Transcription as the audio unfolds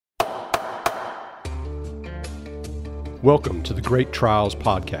Welcome to the Great Trials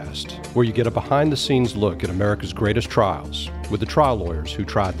Podcast, where you get a behind-the-scenes look at America's greatest trials with the trial lawyers who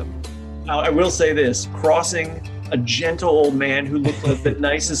tried them. I will say this, crossing a gentle old man who looked like the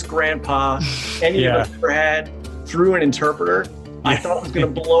nicest grandpa any of us ever had through an interpreter, I thought it was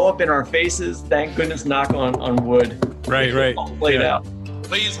going to blow up in our faces. Thank goodness, knock on wood. Right. All played out.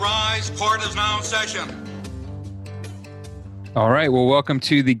 Please rise. Court is now in session. All right. Well, welcome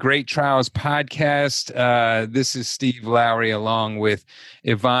to the Great Trials Podcast. This is Steve Lowry along with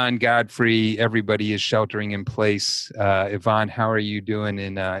Yvonne Godfrey. Everybody is sheltering in place. Yvonne, how are you doing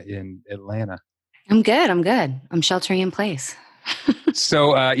in Atlanta? I'm good. I'm sheltering in place.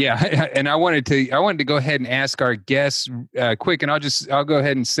 So, and I wanted to go ahead and ask our guests quick, and I'll go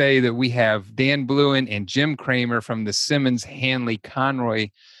ahead and say that we have Dan Blouin and Jim Kramer from the Simmons Hanley Conroy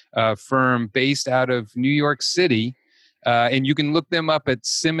firm based out of New York City. And you can look them up at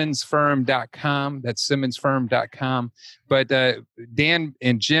simmonsfirm.com. That's simmonsfirm.com. But Dan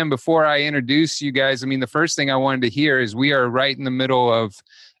and Jim, before I introduce you guys, the first thing I wanted to hear is we are right in the middle of,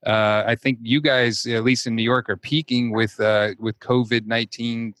 I think you guys, at least in New York, are peaking with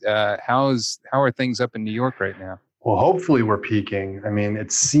COVID-19. How are things up in New York right now? Well, hopefully we're peaking.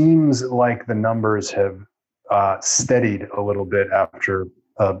 It seems like the numbers have steadied a little bit after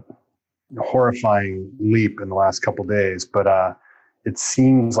horrifying leap in the last couple of days, but it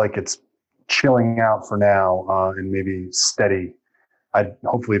seems like it's chilling out for now and maybe steady.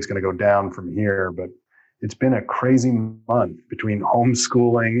 Hopefully it's going to go down from here, but it's been a crazy month between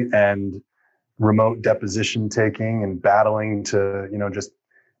homeschooling and remote deposition taking and battling to, just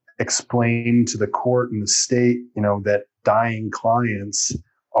explain to the court and the state, that dying clients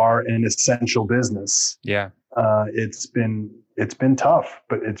are an essential business. Yeah. It's been tough,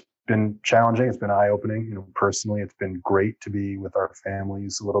 but it's been challenging. It's been eye-opening. Personally, it's been great to be with our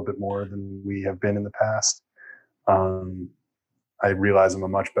families a little bit more than we have been in the past. I realize I'm a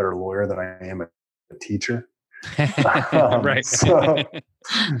much better lawyer than I am a teacher. Right.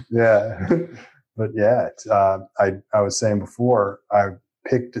 But I was saying before, I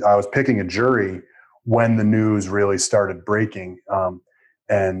was picking a jury when the news really started breaking.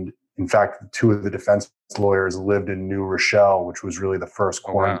 And in fact, two of the defense lawyers lived in New Rochelle, which was really the first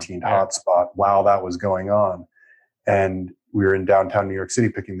quarantined hotspot while that was going on. And we were in downtown New York City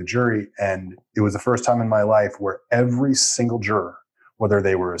picking the jury. And it was the first time in my life where every single juror, whether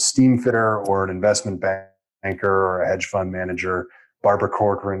they were a steam fitter or an investment banker or a hedge fund manager, Barbara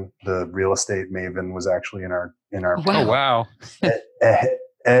Corcoran, the real estate maven, was actually in our Oh, wow.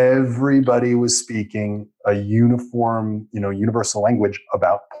 Everybody was speaking a uniform, universal language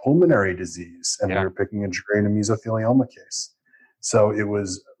about pulmonary disease. And we were picking a jury in a mesothelioma case. So it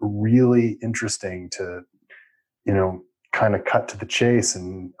was really interesting to, kind of cut to the chase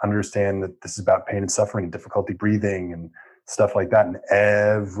and understand that this is about pain and suffering and difficulty breathing and stuff like that. And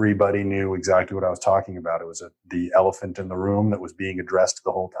everybody knew exactly what I was talking about. It was the elephant in the room that was being addressed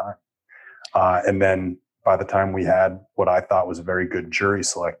the whole time. And then by the time we had what I thought was a very good jury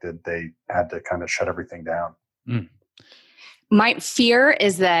selected, they had to kind of shut everything down. Mm. My fear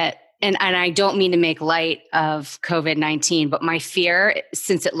is that, and I don't mean to make light of COVID-19, but my fear,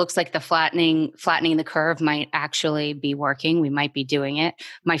 since it looks like the flattening the curve might actually be working, we might be doing it.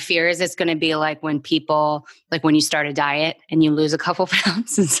 My fear is it's going to be like when you start a diet and you lose a couple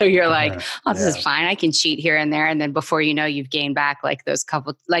pounds. And so you're like, this is fine. I can cheat here and there. And then before you know, you've gained back like those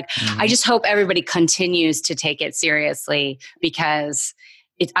couple, I just hope everybody continues to take it seriously because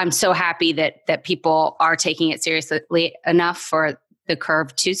I'm so happy that people are taking it seriously enough for the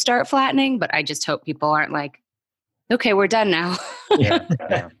curve to start flattening, but I just hope people aren't like, okay, we're done now.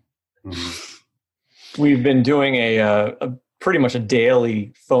 We've been doing a pretty much a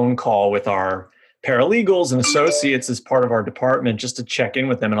daily phone call with our paralegals and associates as part of our department just to check in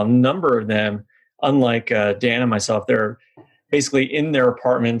with them. And a number of them, unlike Dan and myself, they're basically in their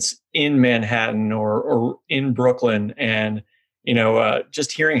apartments in Manhattan or in Brooklyn, and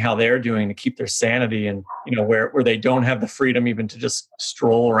just hearing how they're doing to keep their sanity and, where they don't have the freedom even to just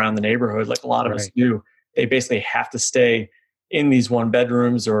stroll around the neighborhood like a lot of us do. They basically have to stay in these one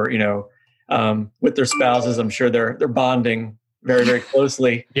bedrooms or, with their spouses. I'm sure they're bonding very, very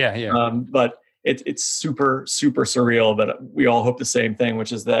closely. But it's super, super surreal. But we all hope the same thing,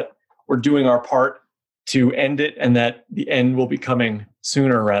 which is that we're doing our part to end it and that the end will be coming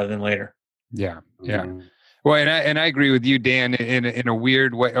sooner rather than later. Yeah. Well, and I agree with you, Dan, in a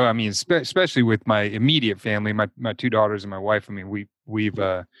weird way. I mean, especially with my immediate family, my two daughters and my wife. I mean, we've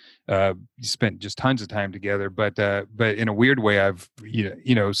spent just tons of time together. But in a weird way, I've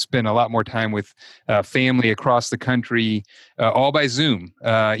spent a lot more time with family across the country, all by Zoom.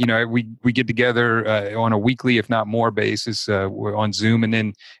 We get together on a weekly, if not more, basis on Zoom, and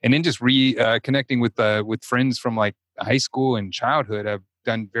then just reconnecting with friends from like high school and childhood. I've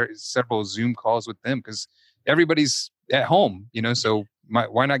done several Zoom calls with them because everybody's at home, so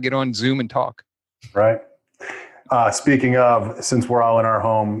why not get on Zoom and talk? Right. Speaking of, since we're all in our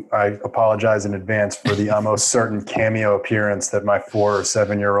home, I apologize in advance for the almost certain cameo appearance that my 4 or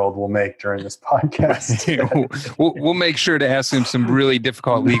 7-year-old will make during this podcast. we'll make sure to ask him some really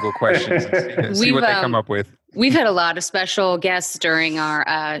difficult legal questions and see what they come up with. We've had a lot of special guests during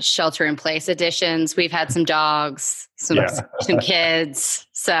our shelter-in-place editions. We've had some dogs, some kids,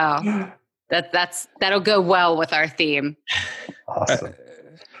 so that'll go well with our theme. Awesome.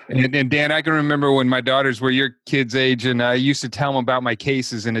 And Dan, I can remember when my daughters were your kids' age, and I used to tell them about my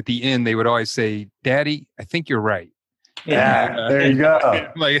cases, and at the end they would always say, "Daddy, I think you're right." Yeah, there you go.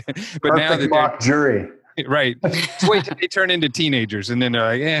 But perfect now that mock jury. Right. Just wait till they turn into teenagers, and then they're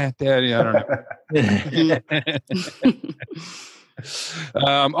like, "Yeah, Daddy, I don't know."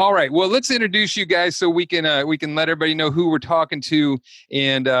 All right. Well, let's introduce you guys so we can let everybody know who we're talking to,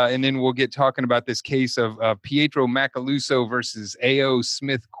 and then we'll get talking about this case of Pietro Macaluso versus A.O.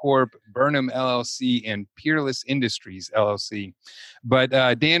 Smith Corp., Burnham LLC, and Peerless Industries LLC. But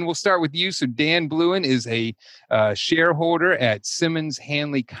Dan, we'll start with you. So Dan Blouin is a shareholder at Simmons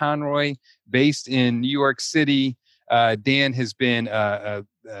Hanley Conroy, based in New York City. Dan has been a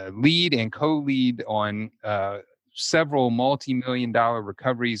lead and co-lead on several multi-million-dollar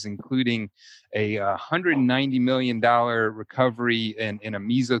recoveries, including a $190 million recovery in a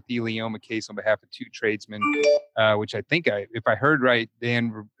mesothelioma case on behalf of 2 tradesmen, which I think, if I heard right,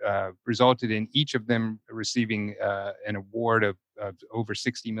 Dan, resulted in each of them receiving an award of over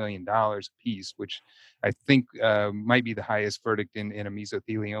 $60 million apiece, which I think might be the highest verdict in a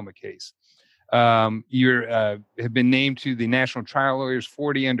mesothelioma case. You have been named to the National Trial Lawyers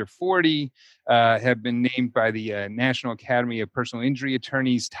 40 Under 40, have been named by the National Academy of Personal Injury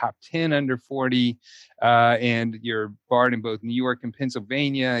Attorneys Top 10 Under 40, and you're barred in both New York and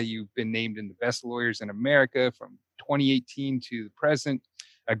Pennsylvania. You've been named in the Best Lawyers in America from 2018 to the present.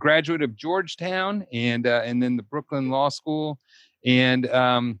 A graduate of Georgetown and then the Brooklyn Law School, and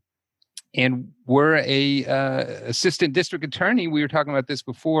we're a assistant district attorney. We were talking about this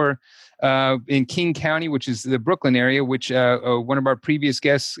before in King County, which is the Brooklyn area, which one of our previous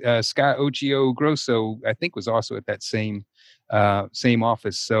guests, Scott Ochio Grosso, I think was also at that same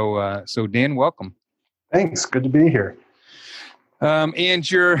office. So Dan, welcome. Thanks. Good to be here.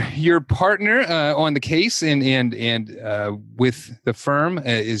 And your partner on the case and with the firm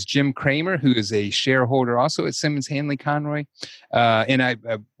is Jim Kramer, who is a shareholder also at Simmons Hanley Conroy. And I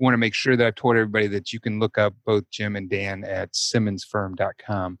want to make sure that I've told everybody that you can look up both Jim and Dan at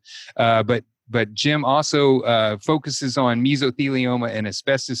simmonsfirm.com. But Jim also focuses on mesothelioma and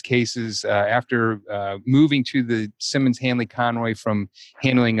asbestos cases after moving to the Simmons Hanley Conroy from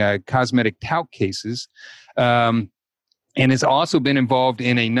handling cosmetic talc cases. And has also been involved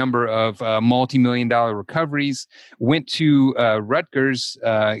in a number of multi-million-dollar recoveries. Went to Rutgers,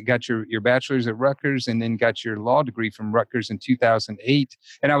 got your bachelor's at Rutgers, and then got your law degree from Rutgers in 2008.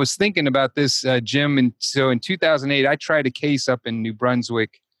 And I was thinking about this, Jim. And so in 2008, I tried a case up in New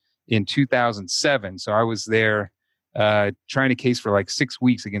Brunswick in 2007. So I was there trying a case for like 6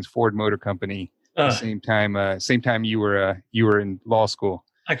 weeks against Ford Motor Company. Same time you were in law school.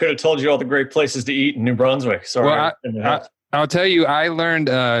 I could have told you all the great places to eat in New Brunswick. Sorry. Well, I'll tell you, I learned.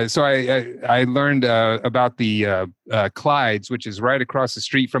 I learned about the Clydes, which is right across the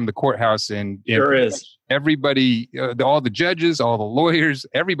street from the courthouse, and sure is. Everybody, all the judges, all the lawyers,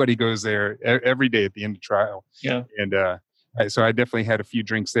 everybody goes there every day at the end of trial. Yeah, and so I definitely had a few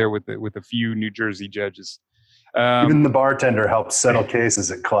drinks there with a few New Jersey judges. Even the bartender helps settle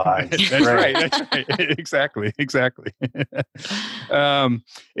cases at Clyde. That's right. Exactly.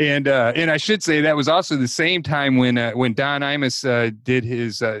 And I should say that was also the same time when Don Imus did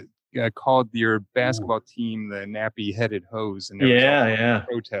his called your basketball team the nappy-headed hose, and there was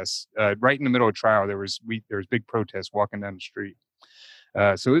protests right in the middle of trial. There was big protests walking down the street.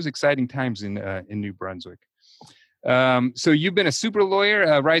 So it was exciting times in New Brunswick. So you've been a super lawyer,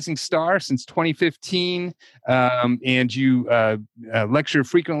 a rising star since 2015, and you lecture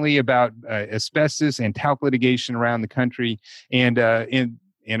frequently about asbestos and talc litigation around the country. And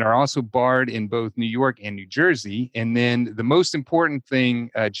and are also barred in both New York and New Jersey. And then the most important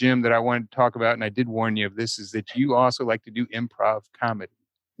thing, Jim, that I wanted to talk about, and I did warn you of this, is that you also like to do improv comedy.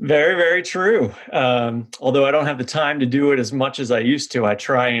 Very, very true. Although I don't have the time to do it as much as I used to, I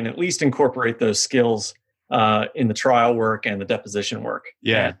try and at least incorporate those skills in the trial work and the deposition work.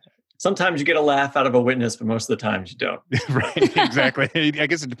 Yeah. And sometimes you get a laugh out of a witness, but most of the times you don't. Right, exactly. I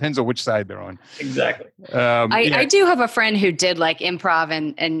guess it depends on which side they're on. Exactly. I do have a friend who did like improv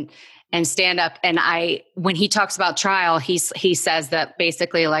and stand up. And when he talks about trial, he says that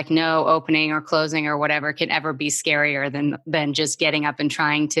basically like no opening or closing or whatever can ever be scarier than just getting up and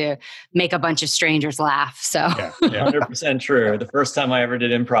trying to make a bunch of strangers laugh. So yeah. 100% true. The first time I ever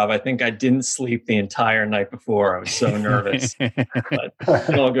did improv, I think I didn't sleep the entire night before. I was so nervous, but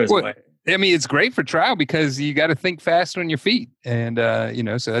it all goes away. I mean, it's great for trial because you got to think fast on your feet. And,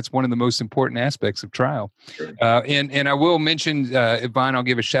 so that's one of the most important aspects of trial. Sure. And I will mention, Yvonne, I'll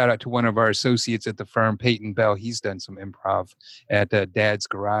give a shout out to one of our associates at the firm, Peyton Bell. He's done some improv at Dad's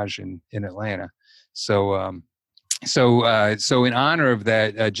Garage in Atlanta. So in honor of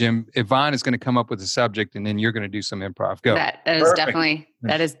that, Jim, Yvonne is going to come up with a subject and then you're going to do some improv. Go. That is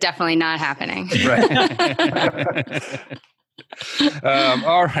definitely not happening. Right.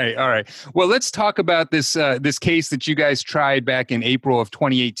 All right. Well, let's talk about this case that you guys tried back in April of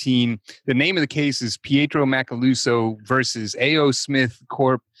 2018. The name of the case is Pietro Macaluso versus A.O. Smith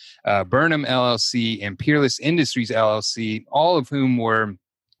Corp., Burnham LLC, and Peerless Industries LLC, all of whom were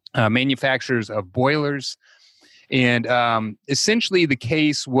manufacturers of boilers. And essentially, the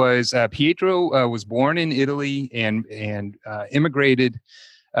case was Pietro was born in Italy and immigrated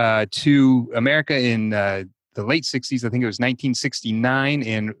to America in the late 60s. I think it was 1969,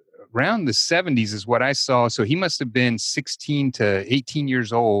 and around the 70s is what I saw. So he must have been 16 to 18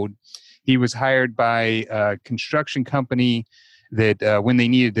 years old. He was hired by a construction company that when they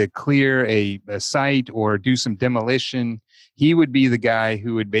needed to clear a site or do some demolition, he would be the guy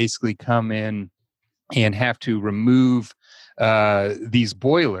who would basically come in and have to remove these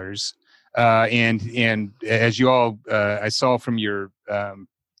boilers. And as you all, I saw from your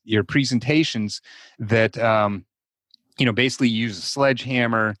presentations that, basically you use a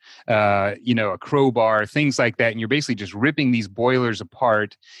sledgehammer, a crowbar, things like that. And you're basically just ripping these boilers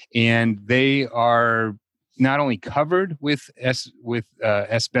apart, and they are not only covered with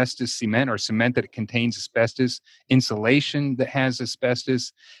asbestos cement or cement that contains asbestos, insulation that has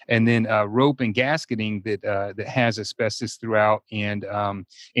asbestos, and then rope and gasketing that has asbestos throughout. And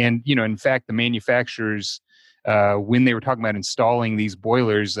in fact, the manufacturers, when they were talking about installing these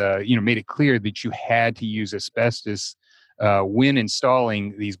boilers, made it clear that you had to use asbestos when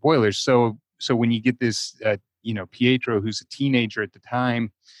installing these boilers. So when you get this, Pietro, who's a teenager at the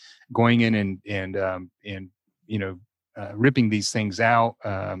time, going in and ripping these things out,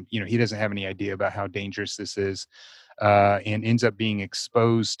 he doesn't have any idea about how dangerous this is, and ends up being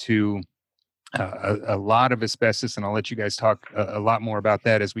exposed to a lot of asbestos. And I'll let you guys talk a lot more about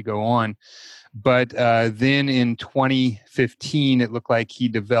that as we go on. But then in 2015, it looked like he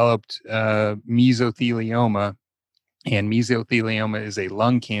developed mesothelioma. And mesothelioma is a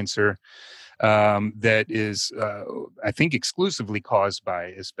lung cancer that is, I think, exclusively caused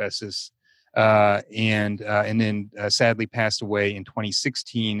by asbestos. And then sadly passed away in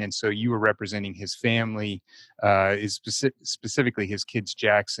 2016. And so you were representing his family, specifically his kids,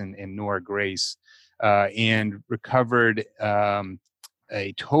 Jackson and Nora Grace, and recovered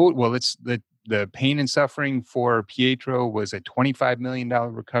a total, well, the pain and suffering for Pietro was a $25 million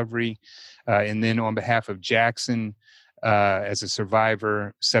recovery. And then on behalf of Jackson, as a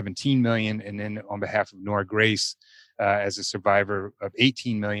survivor, $17 million. And then on behalf of Nora Grace, as a survivor, of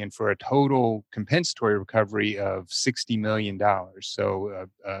 $18 million, for a total compensatory recovery of $60 million. So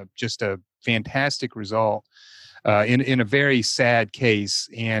just a fantastic result in a very sad case.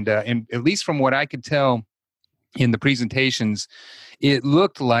 And at least from what I could tell in the presentations, it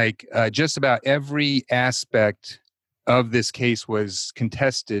looked like just about every aspect of this case was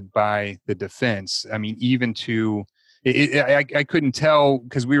contested by the defense. I mean, even to... I couldn't tell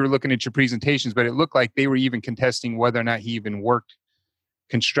because we were looking at your presentations, but it looked like they were even contesting whether or not he even worked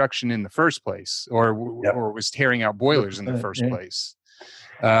construction in the first place, or was tearing out boilers in the first place.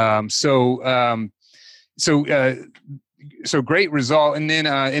 So great result. And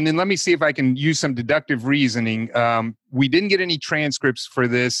then let me see if I can use some deductive reasoning. We didn't get any transcripts for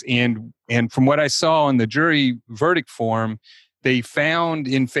this, and from what I saw on the jury verdict form, they found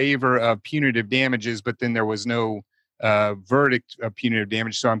in favor of punitive damages, but then there was no verdict of punitive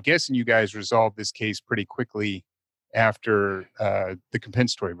damage. So I'm guessing you guys resolved this case pretty quickly after the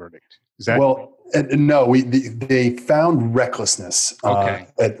compensatory verdict. Is that no? They found recklessness. Okay.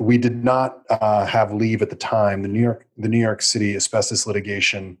 We did not have leave at the time. The New York City asbestos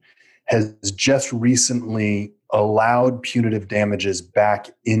litigation has just recently allowed punitive damages back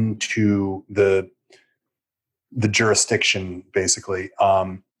into the jurisdiction, basically.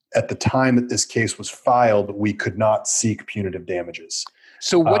 At the time that this case was filed, we could not seek punitive damages.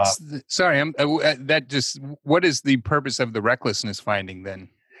 So what is the purpose of the recklessness finding then?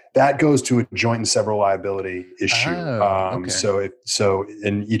 That goes to a joint and several liability issue. Okay. So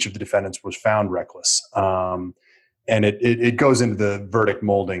each of the defendants was found reckless. And it goes into the verdict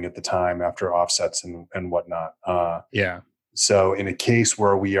molding at the time after offsets and whatnot. So in a case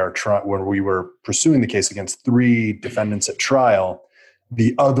where we were pursuing the case against 3 defendants at trial,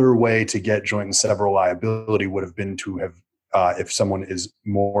 the other way to get joint and several liability would have been to have, if someone is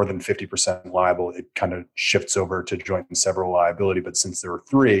more than 50% liable, it kind of shifts over to joint and several liability. But since there were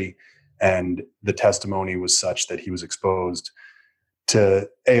 3 and the testimony was such that he was exposed to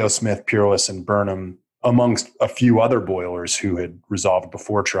A.O. Smith, Peerless, and Burnham, amongst a few other boilers who had resolved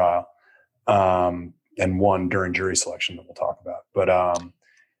before trial, and one during jury selection that we'll talk about.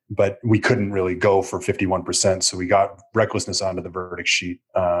 But we couldn't really go for 51%. So we got recklessness onto the verdict sheet,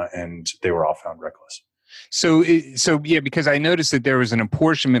 and they were all found reckless. So because I noticed that there was an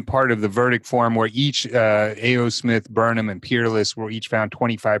apportionment part of the verdict form where each A.O. Smith, Burnham, and Peerless were each found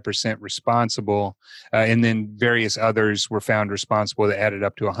 25% responsible, and then various others were found responsible that added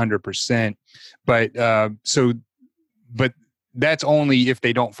up to 100%. But that's only if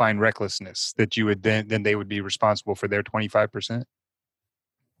they don't find recklessness that you would then they would be responsible for their 25%.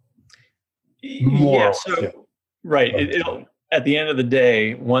 Right. It'll, at the end of the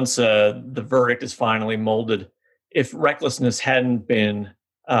day, once the verdict is finally molded, if recklessness hadn't been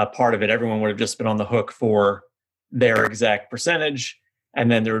part of it, everyone would have just been on the hook for their exact percentage, and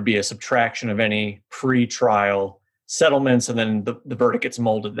then there would be a subtraction of any pre-trial settlements, and then the verdict gets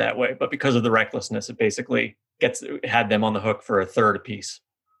molded that way. But because of the recklessness, it basically had them on the hook for a third apiece.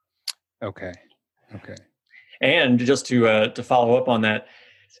 Okay. And just to follow up on that,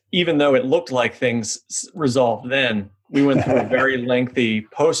 even though it looked like things resolved then, we went through a very lengthy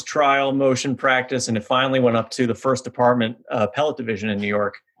post-trial motion practice, and it finally went up to the First Department Appellate Division in New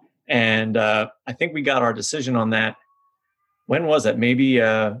York. And I think we got our decision on that. When was it? Maybe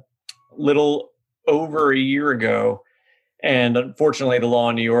a little over a year ago. And unfortunately, the law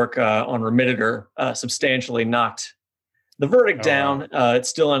in New York on remittitor substantially knocked the verdict down. It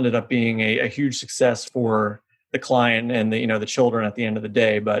still ended up being a huge success for the client and the children at the end of the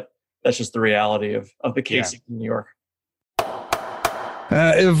day, but that's just the reality of the case in New York.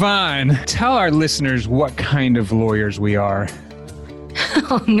 Yvonne, tell our listeners what kind of lawyers we are.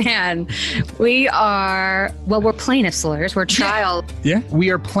 Oh, man. We're plaintiffs' lawyers. We're trial. Yeah, we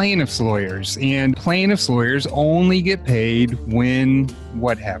are plaintiffs' lawyers. And plaintiffs' lawyers only get paid when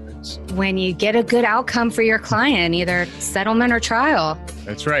what happens? When you get a good outcome for your client, either settlement or trial.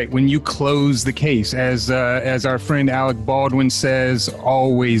 That's right. When you close the case. As our friend Alec Baldwin says,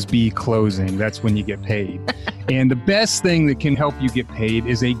 always be closing. That's when you get paid. And the best thing that can help you get paid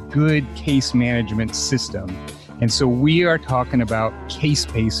is a good case management system. And so we are talking about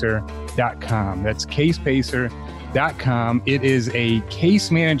casepacer.com. That's casepacer.com. It is a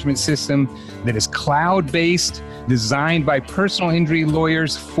case management system that is cloud-based, designed by personal injury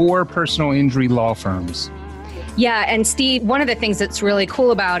lawyers for personal injury law firms. Yeah, and Steve, one of the things that's really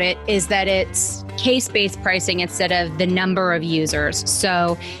cool about it is that it's case-based pricing instead of the number of users.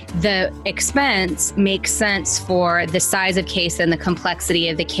 So the expense makes sense for the size of case and the complexity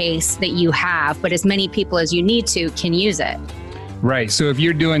of the case that you have, but as many people as you need to can use it. Right. So if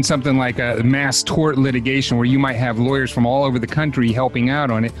you're doing something like a mass tort litigation where you might have lawyers from all over the country helping out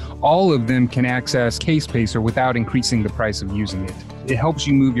on it, all of them can access CasePacer without increasing the price of using it. It helps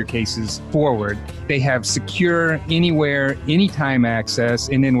you move your cases forward. They have secure, anywhere, anytime access.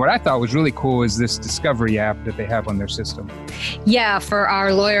 And then what I thought was really cool is this discovery app that they have on their system. Yeah, for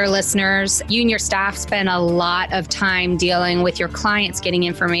our lawyer listeners, you and your staff spend a lot of time dealing with your clients, getting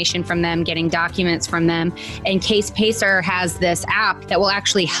information from them, getting documents from them. And CasePacer has this app that will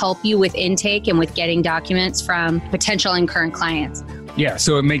actually help you with intake and with getting documents from potential and current clients. Yeah,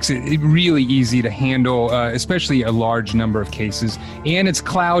 so it makes it really easy to handle, especially a large number of cases. And it's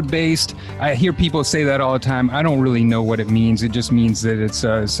cloud-based. I hear people say that all the time. I don't really know what it means. It just means that it's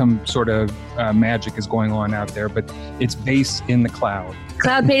some sort of magic is going on out there, but it's based in the cloud.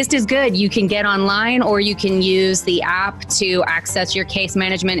 Cloud-based is good. You can get online or you can use the app to access your case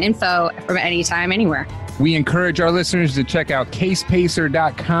management info from anytime, anywhere. We encourage our listeners to check out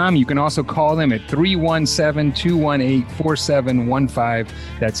casepacer.com. You can also call them at 317-218-4715.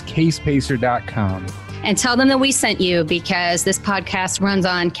 That's casepacer.com. And tell them that we sent you, because this podcast runs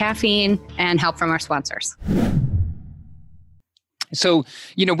on caffeine and help from our sponsors. So,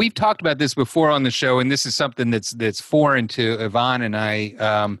 we've talked about this before on the show, and this is something that's foreign to Yvonne and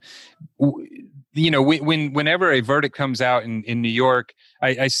I. Whenever a verdict comes out in New York,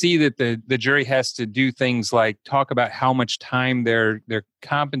 I see that the jury has to do things like talk about how much time they're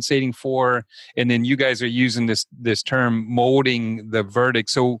compensating for, and then you guys are using this term molding the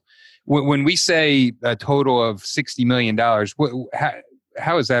verdict. So when we say a total of $60 million,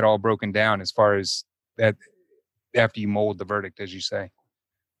 how is that all broken down as far as that after you mold the verdict, as you say?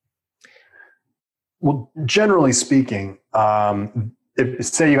 Well, generally speaking, if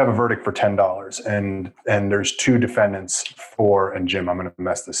say you have a verdict for $10 and there's two defendants and Jim, I'm going to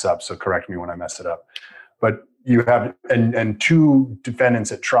mess this up, so correct me when I mess it up. But you have, and two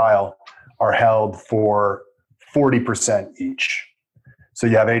defendants at trial are held for 40% each. So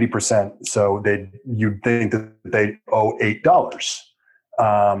you have 80%. So you'd think that they owe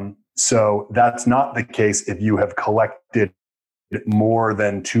 $8. So that's not the case if you have collected more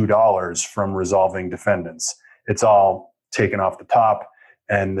than $2 from resolving defendants. It's all taken off the top,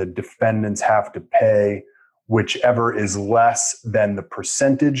 and the defendants have to pay whichever is less than the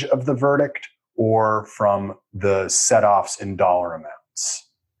percentage of the verdict or from the set-offs in dollar amounts.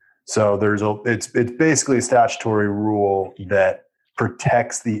 So it's basically a statutory rule that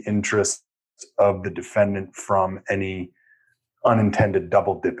protects the interests of the defendant from any unintended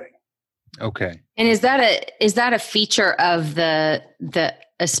double dipping. Okay. And is that a feature of the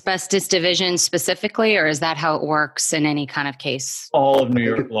asbestos division specifically, or is that how it works in any kind of case? All of New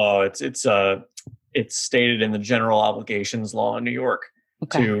York law. It's stated in the general obligations law in New York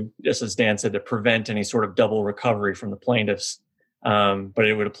to, just as Dan said, to prevent any sort of double recovery from the plaintiffs. But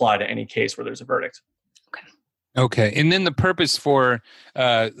it would apply to any case where there's a verdict. Okay. And then the purpose for,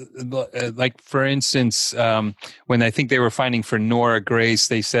 like, for instance, when I think they were fighting for Nora Grace,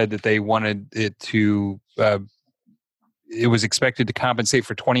 they said that they wanted it to, it was expected to compensate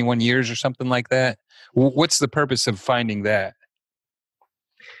for 21 years or something like that. What's the purpose of finding that?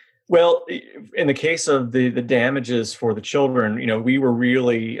 Well, in the case of the damages for the children, we were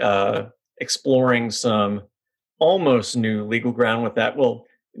really exploring some almost new legal ground with that. Well,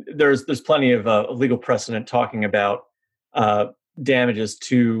 there's plenty of legal precedent talking about damages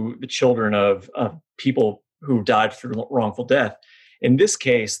to the children of people who died through wrongful death. In this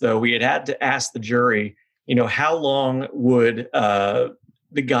case, though, we had to ask the jury, how long would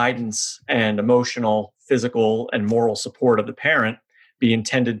the guidance and emotional, physical, and moral support of the parent be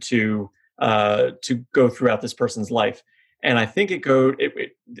intended to go throughout this person's life? And I think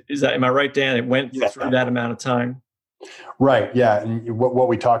am I right, Dan? It went through that amount of time. Right. Yeah. And what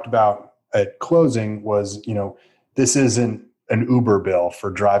we talked about at closing was, this isn't an Uber bill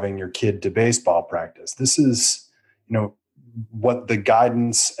for driving your kid to baseball practice. This is, what the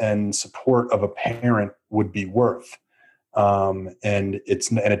guidance and support of a parent would be worth. And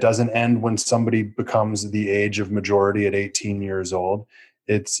it doesn't end when somebody becomes the age of majority at 18 years old.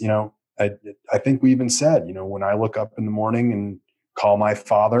 It's, I think we even said, when I look up in the morning and call my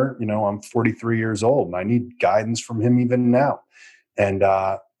father, I'm 43 years old and I need guidance from him even now.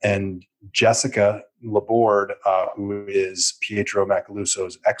 And Jessica Laborde, who is Pietro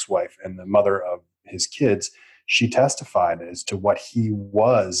Macaluso's ex-wife and the mother of his kids, she testified as to what he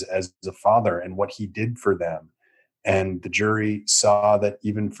was as a father and what he did for them. And the jury saw that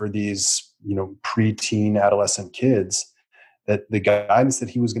even for these, preteen adolescent kids, that the guidance that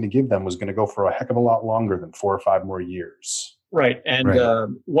he was going to give them was going to go for a heck of a lot longer than 4 or 5 more years. Right. And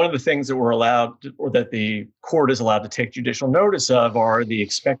one of the things that we're allowed or that the court is allowed to take judicial notice of are the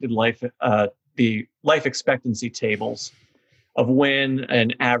expected life, the life expectancy tables of when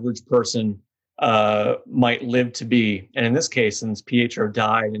an average person might live to be. And in this case, since Pietro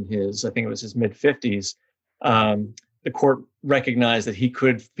died in his mid-50s, the court recognized that he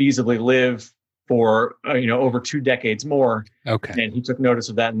could feasibly live for, over 2 decades more. Okay. And he took notice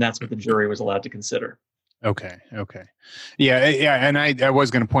of that, and that's what the jury was allowed to consider. Okay. Yeah. And I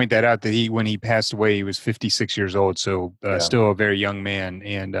was going to point that out, that when he passed away, he was 56 years old. So still a very young man,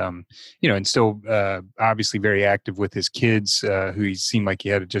 and, and still obviously very active with his kids, who he seemed like he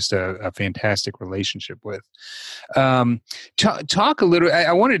had just a fantastic relationship with. Talk a little,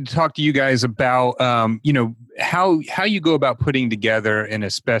 I wanted to talk to you guys about, how you go about putting together an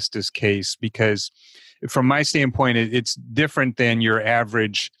asbestos case, because from my standpoint, it's different than your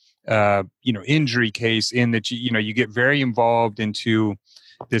average injury case, in that you get very involved into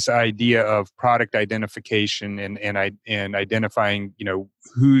this idea of product identification and identifying,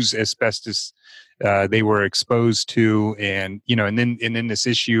 whose asbestos they were exposed to, and then this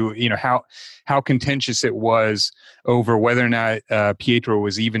issue, how contentious it was over whether or not Pietro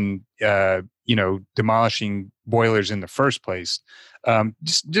was even demolishing boilers in the first place.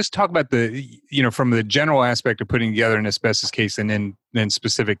 Just talk about from the general aspect of putting together an asbestos case, and then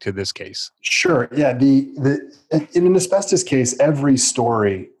specific to this case. Sure. Yeah. In an asbestos case, every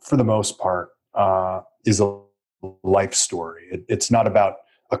story, for the most part, is a life story. It's not about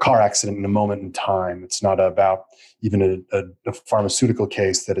a car accident in a moment in time. It's not about even a pharmaceutical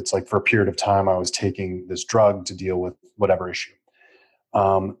case that it's like for a period of time I was taking this drug to deal with whatever issue.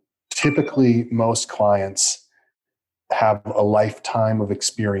 Typically, most clients have a lifetime of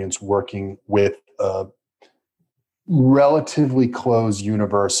experience working with a relatively closed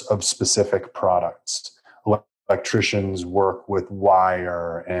universe of specific products. Electricians work with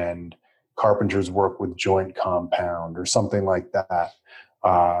wire, and carpenters work with joint compound or something like that.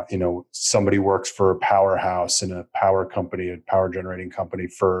 Somebody works for a powerhouse in a power company, a power generating company,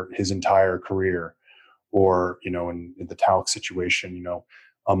 for his entire career. Or, in the talc situation,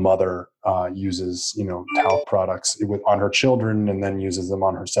 a mother uses, talc products on her children and then uses them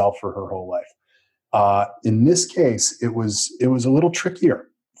on herself for her whole life. In this case, it was a little trickier,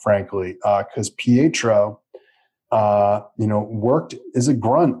 frankly, because Pietro, worked as a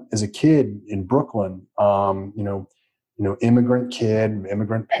grunt as a kid in Brooklyn. Immigrant kid,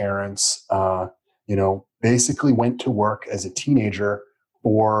 immigrant parents. Basically went to work as a teenager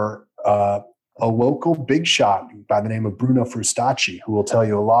for a local big shot by the name of Bruno Frustacci, who we'll tell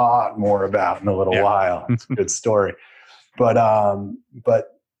you a lot more about in a little while. It's a good story. But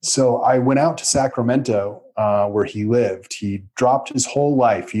so I went out to Sacramento, where he lived. He dropped his whole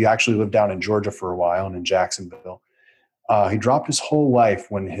life. He actually lived down in Georgia for a while and in Jacksonville. He dropped his whole life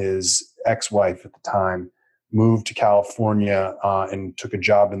when his ex-wife at the time moved to California and took a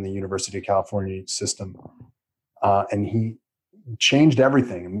job in the University of California system. And he changed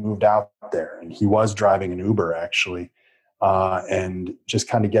everything and moved out there. And he was driving an Uber, actually, and just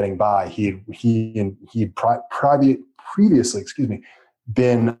kind of getting by. He'd previously,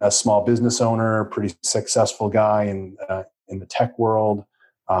 been a small business owner, pretty successful guy in the tech world,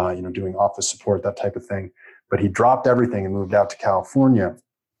 doing office support, that type of thing. But he dropped everything and moved out to California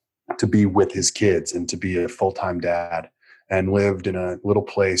to be with his kids and to be a full-time dad, and lived in a little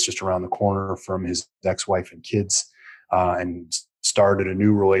place just around the corner from his ex-wife and kids, and started a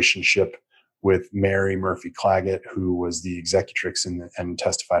new relationship with Mary Murphy Clagett, who was the executrix and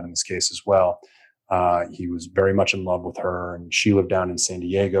testified in this case as well. He was very much in love with her, and she lived down in San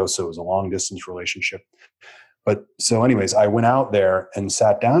Diego, so it was a long-distance relationship. But so anyways, I went out there and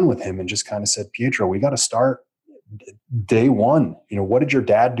sat down with him and just kind of said, Pietro, we got to start day one. What did your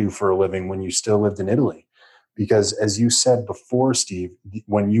dad do for a living when you still lived in Italy? Because as you said before, Steve,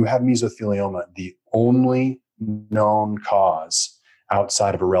 when you have mesothelioma, the only known cause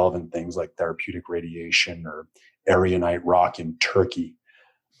outside of irrelevant things like therapeutic radiation or Aragonite rock in Turkey,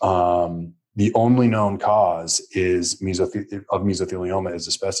 the only known cause is mesothelioma is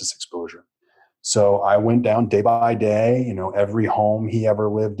asbestos exposure. So I went down day by day, every home he ever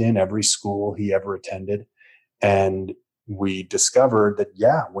lived in, every school he ever attended. And we discovered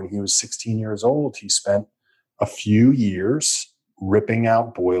that, when he was 16 years old, he spent a few years ripping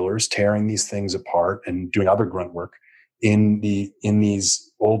out boilers, tearing these things apart, and doing other grunt work in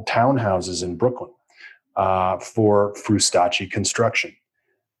these old townhouses in Brooklyn for Frustacci Construction.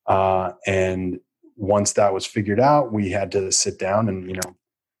 And once that was figured out, we had to sit down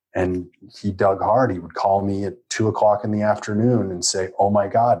and he dug hard. He would call me at 2:00 in the afternoon and say, "Oh my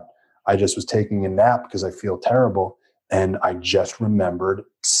God, I just was taking a nap because I feel terrible. And I just remembered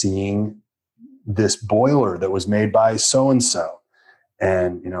seeing this boiler that was made by so-and-so."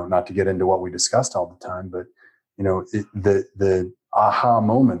 And, not to get into what we discussed all the time, but, the aha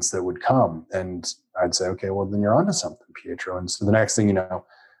moments that would come, and I'd say, okay, well, then you're onto something, Pietro. And so the next thing you know,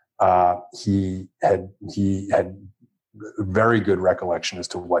 he had very good recollection as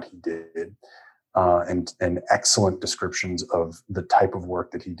to what he did, and excellent descriptions of the type of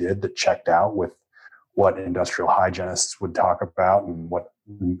work that he did that checked out with what industrial hygienists would talk about and what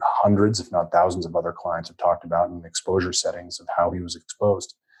hundreds, if not thousands, of other clients have talked about in exposure settings of how he was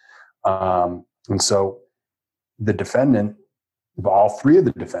exposed. And so the defendant, all three of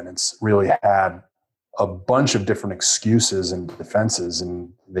the defendants, really had a bunch of different excuses and defenses,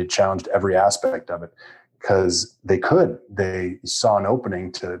 and they challenged every aspect of it because they saw an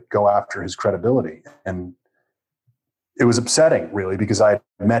opening to go after his credibility. And it was upsetting, really, because I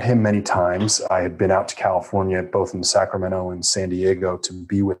met him many times. I had been out to California, both in Sacramento and San Diego, to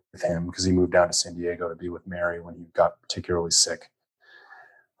be with him because he moved down to San Diego to be with Mary when he got particularly sick.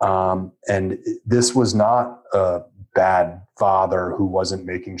 And this was not a bad father who wasn't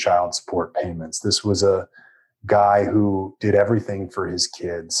making child support payments. This was a guy who did everything for his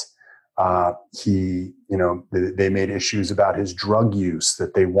kids. They made issues about his drug use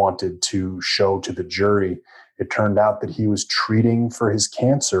that they wanted to show to the jury. It turned out that he was treating for his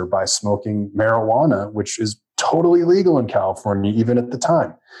cancer by smoking marijuana, which is totally legal in California, even at the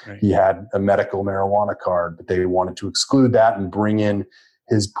time. Right. He had a medical marijuana card, but they wanted to exclude that and bring in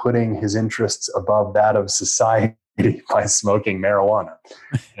putting his interests above that of society by smoking marijuana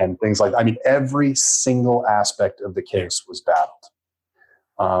and things like that. I mean, every single aspect of the case was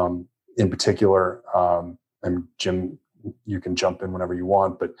battled. In particular, and Jim, you can jump in whenever you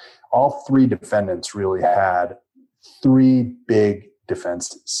want, but all three defendants really had three big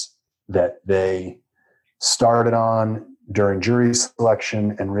defenses that they started on during jury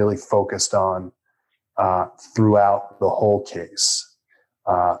selection and really focused on throughout the whole case.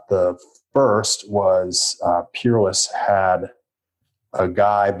 The first was Peerless had a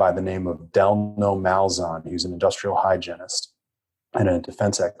guy by the name of Delno Malzahn. He was an industrial hygienist and a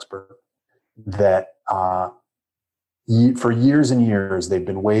defense expert that for years and years, they've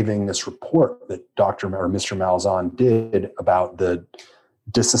been waving this report that Mr. Malzahn did about the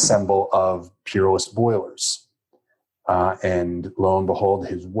disassemble of Peerless boilers. And lo and behold,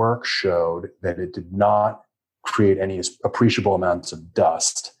 his work showed that it did not create any appreciable amounts of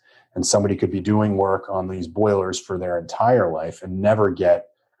dust. And somebody could be doing work on these boilers for their entire life and never get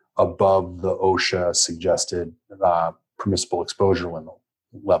above the OSHA suggested permissible exposure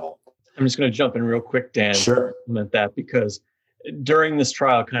level. I'm just going to jump in real quick, Dan. Sure. Comment that because during this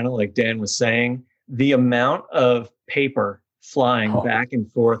trial, kind of like Dan was saying, the amount of paper flying back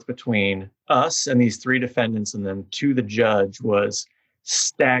and forth between us and these three defendants and then to the judge was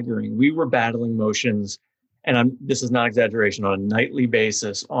staggering. We were battling motions, and this is not exaggeration, on a nightly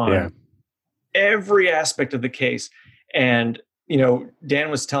basis on every aspect of the case. And, Dan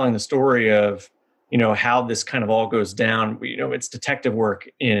was telling the story of, how this kind of all goes down. It's detective work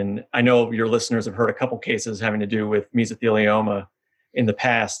I know your listeners have heard a couple cases having to do with mesothelioma in the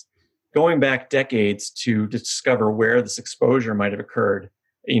past, going back decades to discover where this exposure might have occurred,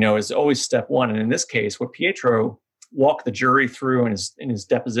 is always step one. And in this case, what Pietro walked the jury through in his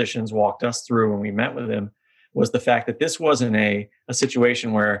depositions, walked us through when we met with him, was the fact that this wasn't a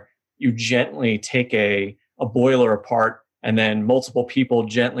situation where you gently take a boiler apart and then multiple people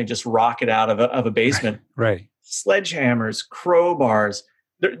gently just rock it out of a basement. Right. Sledgehammers, crowbars,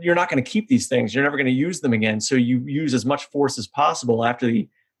 you're not going to keep these things. You're never going to use them again. So you use as much force as possible after the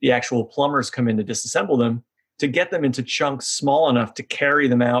actual plumbers come in to disassemble them to get them into chunks small enough to carry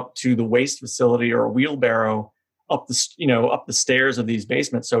them out to the waste facility or a wheelbarrow up the stairs of these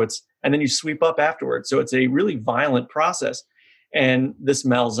basements. And then you sweep up afterwards. So it's a really violent process. And this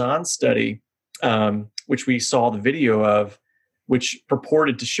Malzahn study, which we saw the video of, which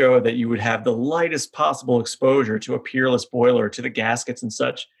purported to show that you would have the lightest possible exposure to a Peerless boiler, to the gaskets and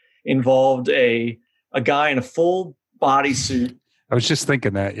such, involved a guy in a full bodysuit. I was just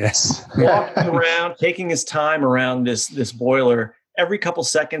thinking that, yes. Walking around, taking his time around this boiler. Every couple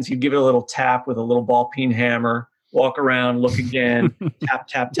seconds, he'd give it a little tap with a little ball peen hammer, walk around, look again, tap,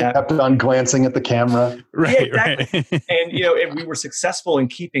 tap, tap. Kept on glancing at the camera. Right, exactly. right. And, we were successful in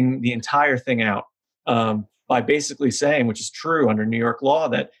keeping the entire thing out by basically saying, which is true under New York law,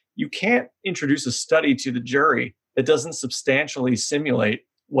 that you can't introduce a study to the jury that doesn't substantially simulate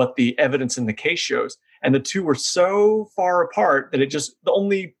what the evidence in the case shows. And the two were so far apart that the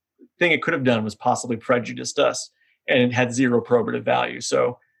only thing it could have done was possibly prejudiced us, and it had zero probative value.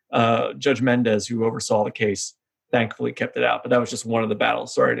 So Judge Mendez, who oversaw the case, thankfully kept it out. But that was just one of the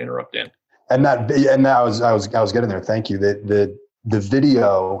battles. Sorry to interrupt, Dan. And I was getting there. Thank you. The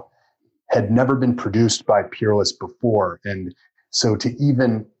video had never been produced by Peerless before, and so to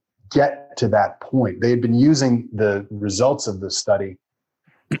even get to that point, they had been using the results of the study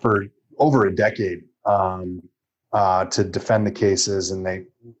for over a decade to defend the cases, and they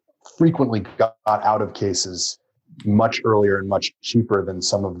frequently got out of cases much earlier and much cheaper than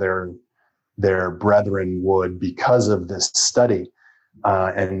some of their brethren would because of this study.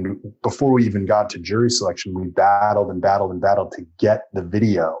 And before we even got to jury selection, we battled to get the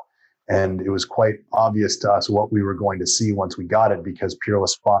video. And it was quite obvious to us what we were going to see once we got it, because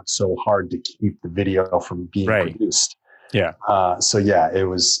Peerless fought so hard to keep the video from being produced. Yeah. It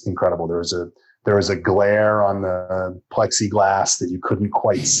was incredible. There was a glare on the plexiglass that you couldn't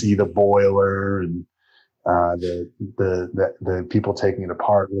quite see the boiler, and The people taking it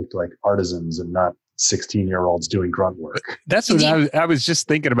apart looked like artisans and not 16-year-olds doing grunt work. That's what I was just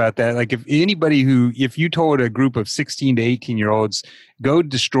thinking about that. Like if you told a group of 16 to 18-year-olds, go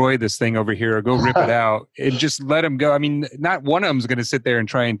destroy this thing over here or go rip it out and just let them go. I mean, not one of them is going to sit there and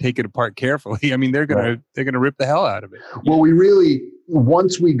try and take it apart carefully. I mean, they're going to rip the hell out of it. Well,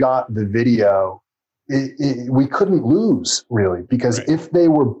 once we got the video, we couldn't lose really, because if they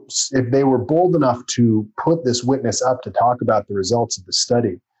were bold enough to put this witness up to talk about the results of the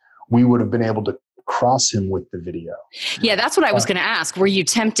study, we would have been able to cross him with the video. Yeah, that's what I was going to ask. Were you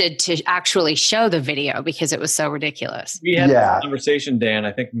tempted to actually show the video because it was so ridiculous? We had this conversation, Dan,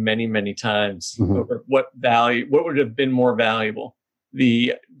 I think many, many times over what would have been more valuable.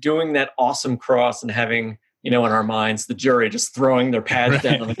 Doing that awesome cross and having, in our minds, the jury just throwing their pads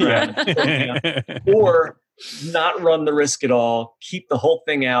down on the ground, or not run the risk at all, keep the whole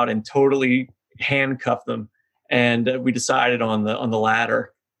thing out and totally handcuff them. And we decided on the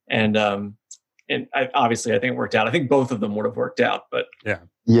latter. And obviously, I think it worked out. I think both of them would have worked out, but yeah.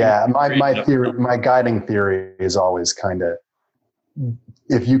 My theory, my guiding theory is always kind of,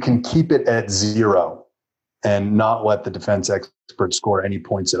 if you can keep it at 0 and not let the defense experts score any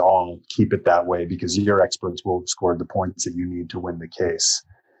points at all, keep it that way, because your experts will have scored the points that you need to win the case.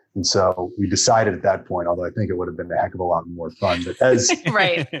 And so we decided at that point, although I think it would have been a heck of a lot more fun, but as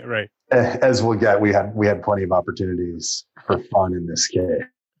right. As we'll get, we had plenty of opportunities for fun in this case.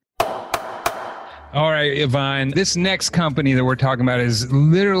 All right, Yvonne, this next company that we're talking about is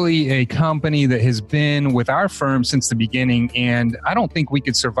literally a company that has been with our firm since the beginning, and I don't think we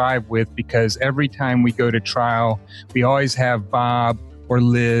could survive with, because every time we go to trial, we always have Bob or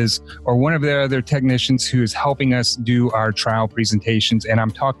Liz or one of the other technicians who is helping us do our trial presentations. And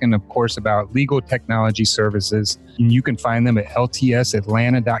I'm talking, of course, about Legal Technology Services. And you can find them at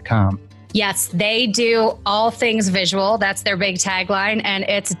ltsatlanta.com. Yes, they do all things visual. That's their big tagline. And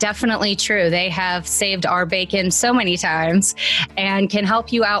it's definitely true. They have saved our bacon so many times and can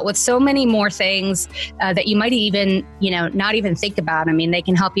help you out with so many more things that you might even, not even think about. I mean, they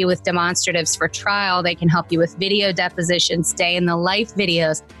can help you with demonstratives for trial. They can help you with video depositions, day in the life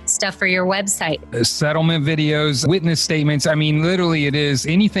videos, stuff for your website. Settlement videos, witness statements. I mean, literally it is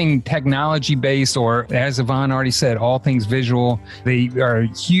anything technology based, or as Yvonne already said, all things visual. They are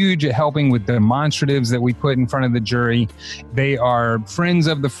huge at helping with demonstratives that we put in front of the jury. They are friends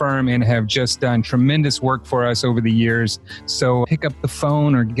of the firm and have just done tremendous work for us over the years. So pick up the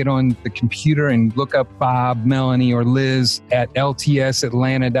phone or get on the computer and look up Bob, Melanie, or Liz at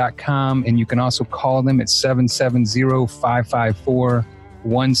ltsatlanta.com. And you can also call them at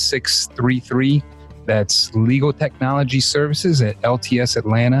 770-554-1633. That's Legal Technology Services at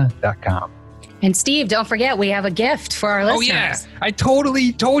ltsatlanta.com. And Steve, don't forget, we have a gift for our listeners. Oh, yeah. I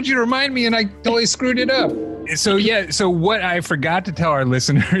totally told you to remind me, and I totally screwed it up. So what I forgot to tell our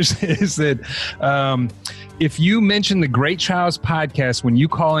listeners is that if you mention the Great Trials podcast when you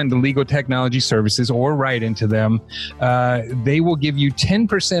call into Legal Technology Services or write into them, they will give you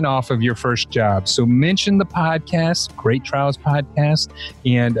 10% off of your first job. So mention the podcast, Great Trials podcast,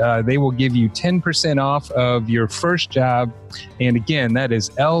 and they will give you 10% off of your first job. And again, that is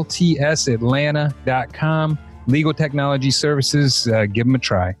ltsatlanta.com. Legal Technology Services. Give them a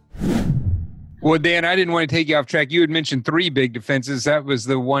try. Well, Dan, I didn't want to take you off track. You had mentioned 3 big defenses. That was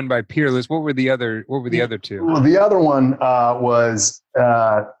the one by Peerless. What were the other 2? Well, the other one was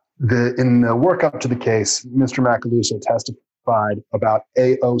in the work up to the case, Mr. Macaluso testified about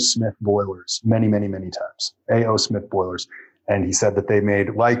A.O. Smith boilers many, many, many times. A.O. Smith boilers. And he said that they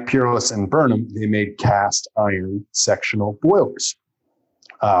made, like Peerless and Burnham, they made cast iron sectional boilers,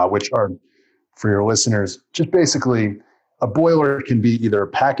 which are, for your listeners, just basically a boiler can be either a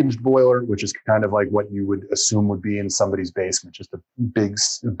packaged boiler, which is kind of like what you would assume would be in somebody's basement, just a big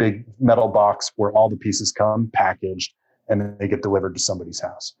metal box where all the pieces come packaged and then they get delivered to somebody's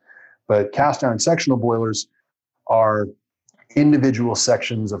house. But cast iron sectional boilers are individual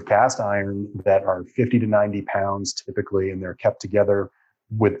sections of cast iron that are 50 to 90 pounds typically, and they're kept together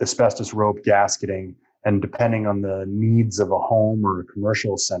with asbestos rope gasketing. And depending on the needs of a home or a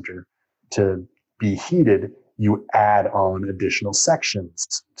commercial center to be heated, you add on additional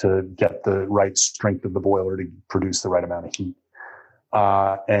sections to get the right strength of the boiler to produce the right amount of heat.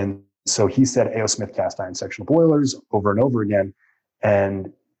 And so he said A.O. Smith cast iron sectional boilers over and over again.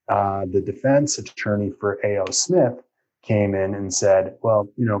 And the defense attorney for A.O. Smith came in and said, well,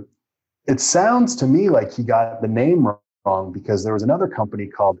 it sounds to me like he got the name wrong, because there was another company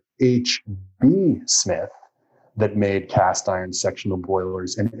called H.B. Smith that made cast iron sectional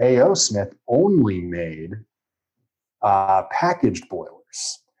boilers, and A.O. Smith only made packaged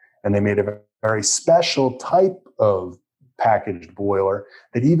boilers, and they made a very special type of packaged boiler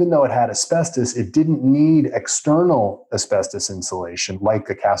that even though it had asbestos, it didn't need external asbestos insulation like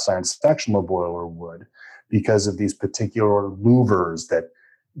a cast iron sectional boiler would, because of these particular louvers that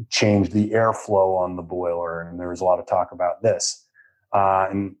changed the airflow on the boiler. And there was a lot of talk about this.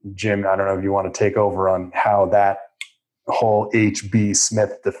 And Jim, I don't know if you want to take over on how that whole H.B.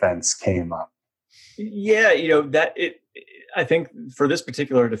 Smith defense came up. Yeah, I think for this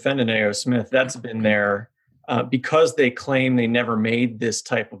particular defendant, A.O. Smith, that's been their, because they claim they never made this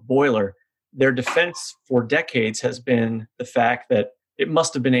type of boiler, their defense for decades has been the fact that it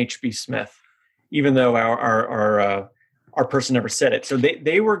must have been H.B. Smith, even though our person never said it. So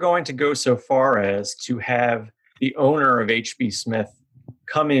they were going to go so far as to have the owner of H.B. Smith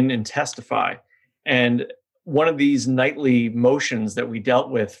come in and testify. And one of these nightly motions that we dealt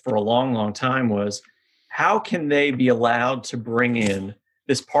with for a long, long time was, how can they be allowed to bring in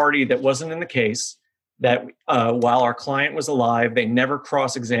this party that wasn't in the case, that while our client was alive, they never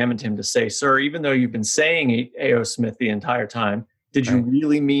cross-examined him to say, sir, even though you've been saying A.O. Smith the entire time, did you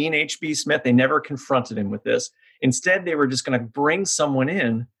really mean H.B. Smith? They never confronted him with this. Instead, they were just going to bring someone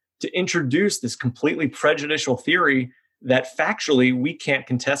in to introduce this completely prejudicial theory that factually we can't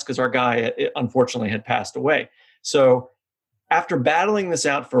contest because our guy, unfortunately, had passed away. So after battling this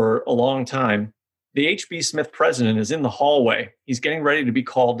out for a long time, the H.B. Smith president is in the hallway. He's getting ready to be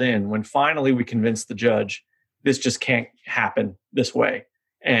called in when finally we convinced the judge, this just can't happen this way.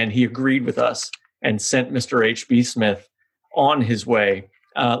 And he agreed with us and sent Mr. H.B. Smith on his way,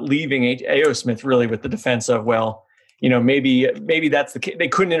 leaving A.O. Smith really with the defense of, well, maybe that's the case. They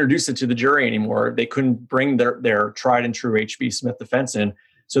couldn't introduce it to the jury anymore. They couldn't bring their tried and true H.B. Smith defense in.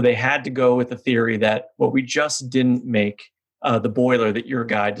 So they had to go with the theory that, well, we just didn't make the boiler that your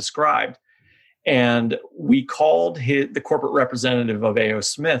guy described. And we called the corporate representative of A.O.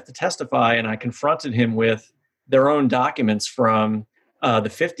 Smith to testify, and I confronted him with their own documents from the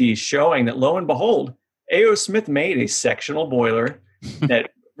 50s showing that, lo and behold, A.O. Smith made a sectional boiler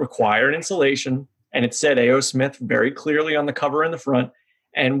that required insulation, and it said A.O. Smith very clearly on the cover in the front.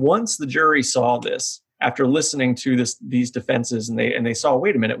 And once the jury saw this, after listening to these defenses, and they saw,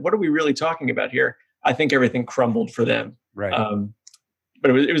 wait a minute, what are we really talking about here? I think everything crumbled for them. Right.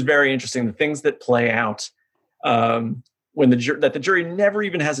 But it was very interesting, the things that play out when the jury never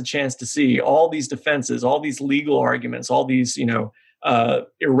even has a chance to see all these defenses, all these legal arguments, all these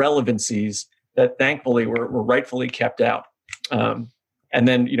irrelevancies that thankfully were rightfully kept out. And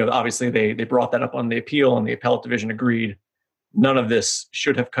then obviously they brought that up on the appeal, and the appellate division agreed none of this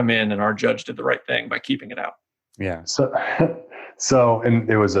should have come in, and our judge did the right thing by keeping it out. Yeah. So and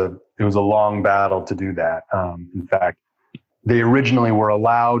it was a long battle to do that. In fact, they originally were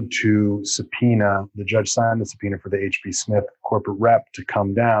allowed to subpoena, the judge signed the subpoena for the H.B. Smith corporate rep to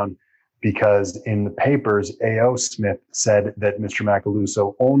come down, because in the papers, A.O. Smith said that Mr.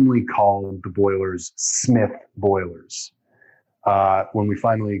 Macaluso only called the boilers Smith boilers. When we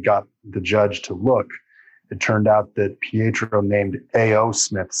finally got the judge to look, it turned out that Pietro named A.O.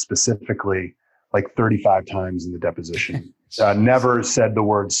 Smith specifically like 35 times in the deposition. Never said the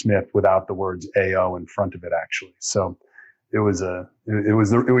word Smith without the words A.O. in front of it, actually. So the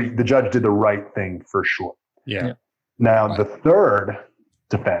judge did the right thing for sure. Yeah. Now the third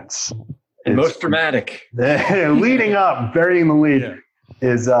defense, and most dramatic, leading up, burying the lead,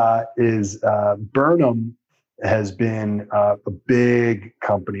 is Burnham has been a big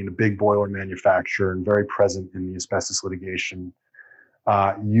company and a big boiler manufacturer and very present in the asbestos litigation.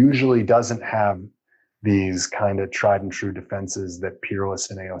 Usually doesn't have these kind of tried and true defenses that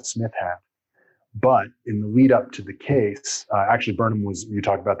Peerless and A.O. Smith had. But in the lead up to the case, actually Burnham you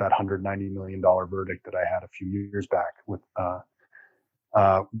talked about that $190 million verdict that I had a few years back with,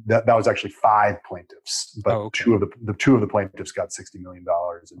 that was actually 5 plaintiffs, but two of the plaintiffs got $60 million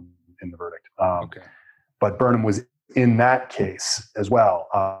in the verdict. But Burnham was in that case as well.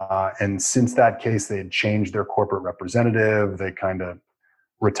 And since that case, they had changed their corporate representative. They kind of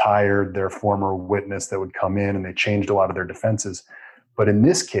retired their former witness that would come in, and they changed a lot of their defenses. But in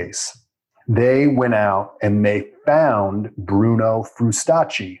this case, they went out and they found Bruno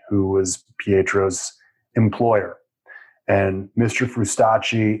Frustacci, who was Pietro's employer. And Mr.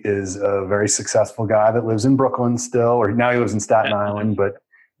 Frustacci is a very successful guy that lives in Brooklyn still, or now he lives in Staten Island, but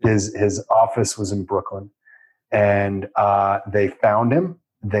his office was in Brooklyn. And they found him,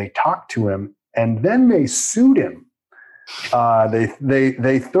 they talked to him, and then they sued him.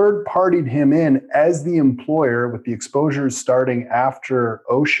 They third-partied him in as the employer with the exposures starting after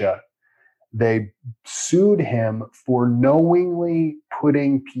OSHA. They sued him for knowingly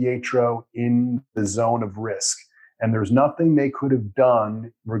putting Pietro in the zone of risk And there's nothing they could have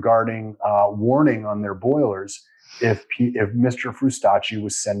done regarding warning on their boilers if Mr. Frustacci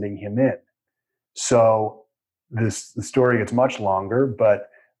was sending him in. So the story gets much longer, but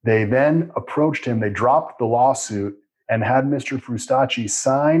they then approached him. They dropped the lawsuit and had Mr. Frustacci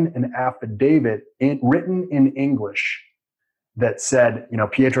sign an affidavit written in English that said,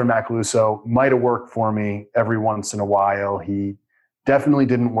 Pietro Macaluso might have worked for me every once in a while. He definitely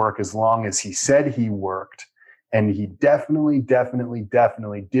didn't work as long as he said he worked. And he definitely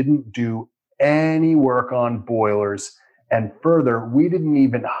didn't do any work on boilers. And further, we didn't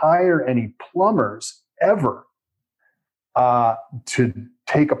even hire any plumbers ever to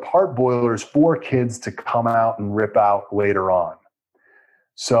take apart boilers for kids to come out and rip out later on.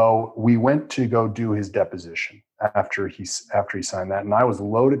 So we went to go do his deposition after he signed that. And I was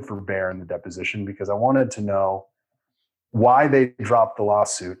loaded for bear in the deposition because I wanted to know why they dropped the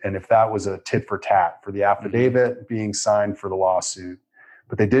lawsuit and if that was a tit for tat for the affidavit being signed for the lawsuit.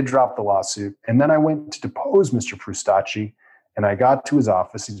 But they did drop the lawsuit. And then I went to depose Mr. Frustacci, and I got to his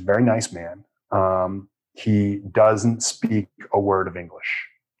office. He's a very nice man. He doesn't speak a word of English.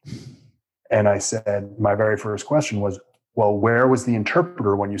 And I said, my very first question was, well, where was the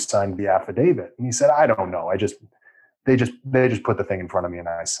interpreter when you signed the affidavit? And he said, I don't know. They just put the thing in front of me and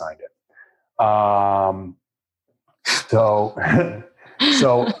I signed it. So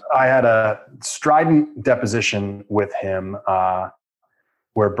I had a strident deposition with him,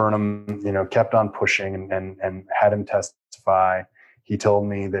 where Burnham, kept on pushing and had him testify. He told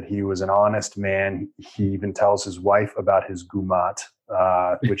me that he was an honest man. He even tells his wife about his gumat,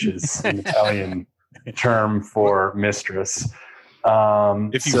 which is an Italian term for mistress.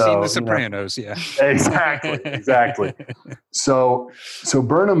 If you've seen The Sopranos, yeah. Exactly. So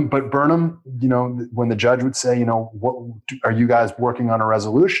Burnham, when the judge would say, what are you guys working on a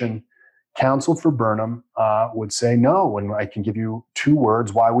resolution? Counsel for Burnham would say no, and I can give you 2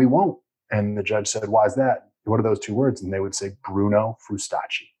 words why we won't. And the judge said, why is that? What are those 2 words? And they would say Bruno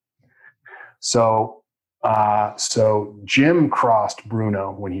Frustacci. So Jim crossed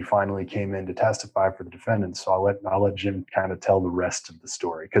Bruno when he finally came in to testify for the defendants. So I'll let Jim kind of tell the rest of the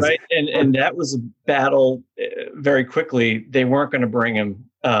story. Right, and that was a battle. Very quickly, they weren't going to bring him.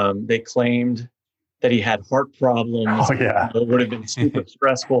 They claimed that he had heart problems. Oh yeah, it would have been super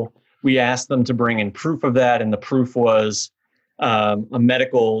stressful. We asked them to bring in proof of that, and the proof was a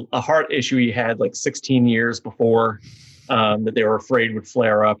heart issue he had like 16 years before that they were afraid would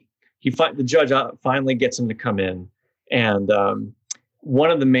flare up. The judge finally gets him to come in, and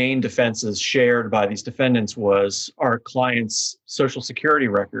one of the main defenses shared by these defendants was our client's Social Security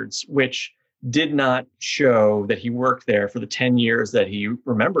records, which did not show that he worked there for the 10 years that he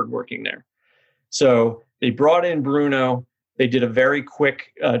remembered working there. So they brought in Bruno. They did a very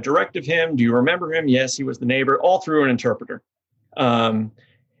quick directive him. Do you remember him? Yes, he was the neighbor, all through an interpreter. And,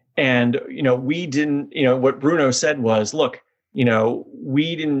 we didn't, what Bruno said was, look,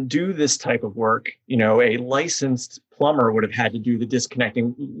 we didn't do this type of work. A licensed plumber would have had to do the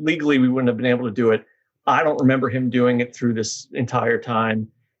disconnecting. Legally, we wouldn't have been able to do it. I don't remember him doing it through this entire time.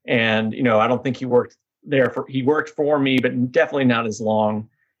 And, I don't think he worked there he worked for me, but definitely not as long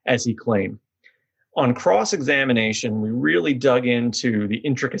as he claimed. On cross-examination, we really dug into the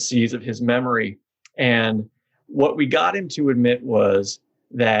intricacies of his memory. And what we got him to admit was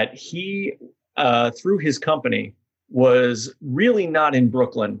that he, through his company, was really not in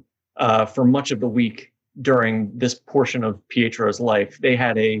Brooklyn for much of the week during this portion of Pietro's life. They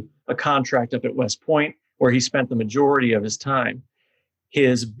had a contract up at West Point where he spent the majority of his time.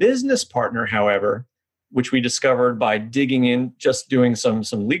 His business partner, however, which we discovered by digging in, just doing some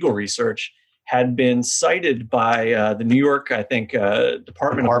legal research, had been cited by the New York, I think,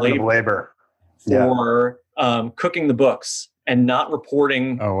 Department of Labor for cooking the books and not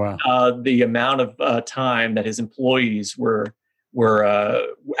reporting the amount of time that his employees were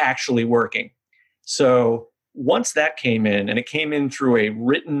actually working. So once that came in, and it came in through a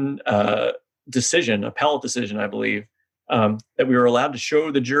written decision, appellate decision, I believe, that we were allowed to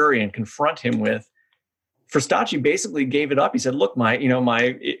show the jury and confront him with, Frustacci basically gave it up. He said, look,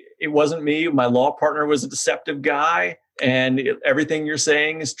 it wasn't me. My law partner was a deceptive guy, and everything you're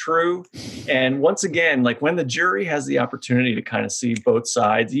saying is true. And once again, like when the jury has the opportunity to kind of see both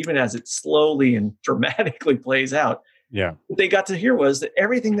sides, even as it slowly and dramatically plays out, what they got to hear was that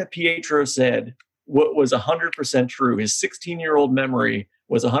everything that Pietro said was 100% true. His 16-year-old memory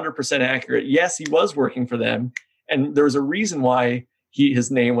was 100% accurate. Yes, he was working for them. And there was a reason why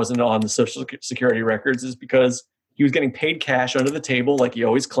his name wasn't on the Social Security records, is because he was getting paid cash under the table like he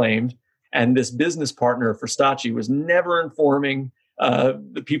always claimed. And this business partner, Frustacci, was never informing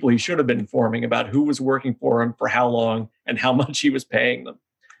the people he should have been informing about who was working for him for how long and how much he was paying them.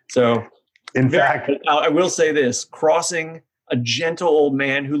 So, in fact, I will say this: crossing a gentle old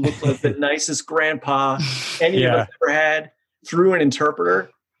man who looked like the nicest grandpa any of us ever had through an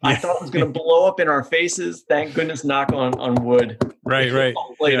interpreter, I thought it was going to blow up in our faces. Thank goodness, knock on wood. Right.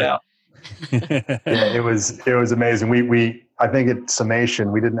 All played out. It was amazing. I think at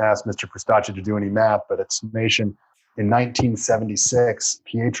summation, we didn't ask Mr. Prestacci to do any math, but at summation, in 1976,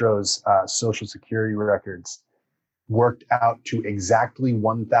 Pietro's Social Security records worked out to exactly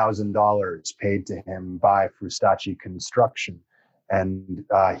 $1,000 paid to him by Prestacci Construction. And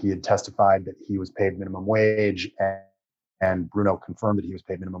he had testified that he was paid minimum wage, and Bruno confirmed that he was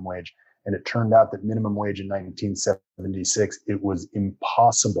paid minimum wage. And it turned out that minimum wage in 1976, it was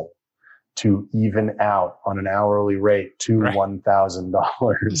impossible to even out on an hourly rate to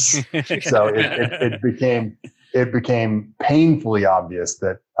 $1,000. So it became painfully obvious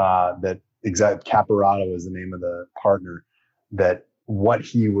that Caparato was the name of the partner, that what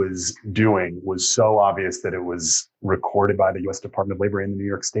he was doing was so obvious that it was recorded by the U.S. Department of Labor and the New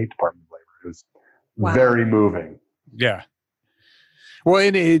York State Department of Labor. It was very moving. Yeah. Well,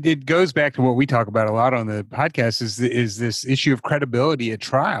 it goes back to what we talk about a lot on the podcast is this issue of credibility at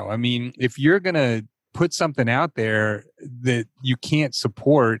trial. I mean, if you're going to put something out there that you can't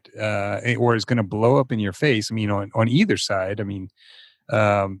support or is going to blow up in your face, I mean, on either side, I mean,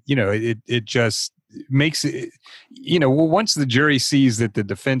 it just makes it, once the jury sees that the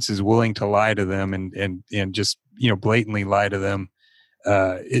defense is willing to lie to them and just, blatantly lie to them,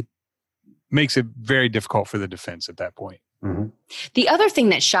 it makes it very difficult for the defense at that point. Mm-hmm. The other thing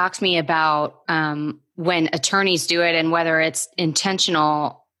that shocks me about when attorneys do it, and whether it's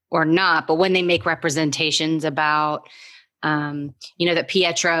intentional or not, but when they make representations about, that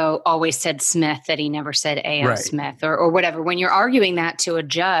Pietro always said Smith, that he never said A.O. Smith or whatever, when you're arguing that to a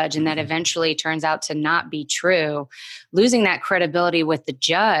judge and that eventually turns out to not be true, losing that credibility with the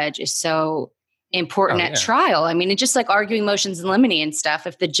judge is so important at trial. I mean, it's just like arguing motions in limine and stuff.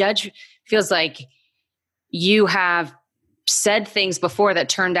 If the judge feels like you have said things before that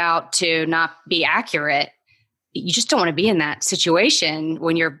turned out to not be accurate, you just don't want to be in that situation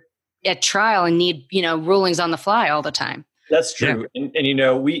when you're at trial and need, rulings on the fly all the time. That's true. Yeah.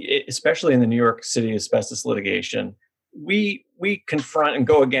 And we, especially in the New York City asbestos litigation, we confront and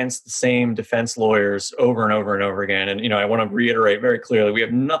go against the same defense lawyers over and over and over again. And, I want to reiterate very clearly, we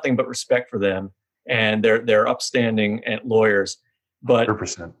have nothing but respect for them, and they're upstanding lawyers. But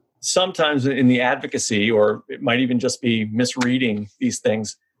 100%. Sometimes in the advocacy, or it might even just be misreading these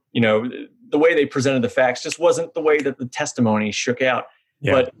things, the way they presented the facts just wasn't the way that the testimony shook out.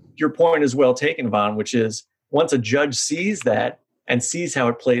 Yeah. But your point is well taken, Von, which is once a judge sees that and sees how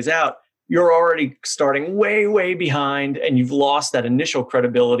it plays out, you're already starting way, way behind, and you've lost that initial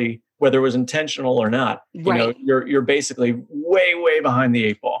credibility, whether it was intentional or not. Right. You're basically way, way behind the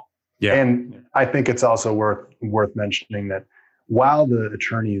 8 ball. Yeah. And I think it's also worth mentioning that while the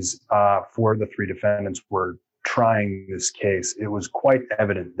attorneys for the 3 defendants were trying this case, it was quite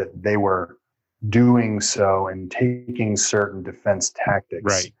evident that they were doing so and taking certain defense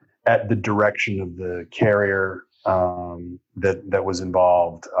tactics at the direction of the carrier that was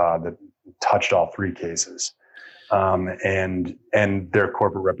involved, that touched all 3 cases. And their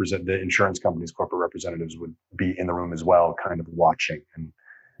the insurance company's corporate representatives would be in the room as well, kind of watching and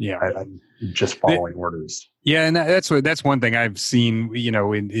just following orders. Yeah, and that's one thing I've seen. We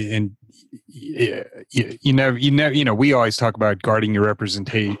always talk about guarding your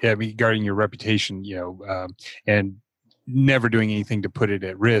reputation. And never doing anything to put it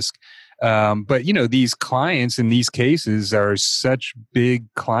at risk. But these clients in these cases are such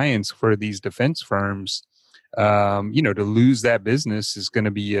big clients for these defense firms. To lose that business is going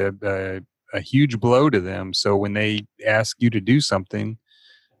to be a huge blow to them. So when they ask you to do something,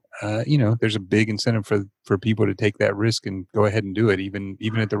 there's a big incentive for people to take that risk and go ahead and do it, even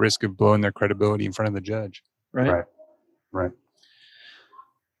at the risk of blowing their credibility in front of the judge. Right.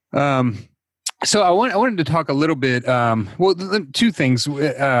 So I wanted to talk a little bit. 2 things.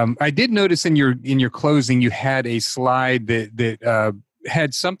 I did notice in your closing you had a slide that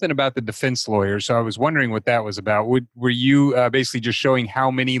had something about the defense lawyers. So I was wondering what that was about. Were you basically just showing how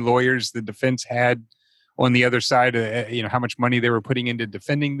many lawyers the defense had on the other side? How much money they were putting into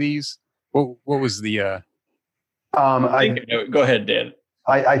defending these? What was the? Go ahead, Dan.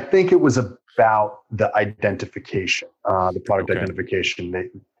 I think it was about the identification, the product identification.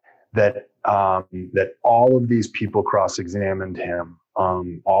 That all of these people cross-examined him.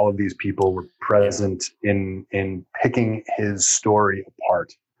 All of these people were present in picking his story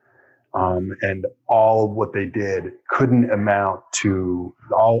apart. And all what they did couldn't amount to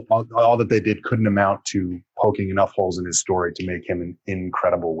all that they did couldn't amount to poking enough holes in his story to make him an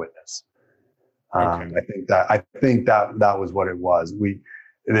incredible witness. Okay. I think that was what it was.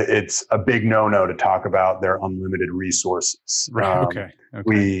 It's a big no-no to talk about their unlimited resources. Right. Okay.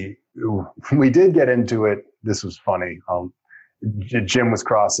 We did get into it. This was funny. Jim was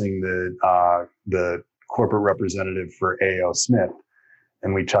crossing the corporate representative for A.O. Smith,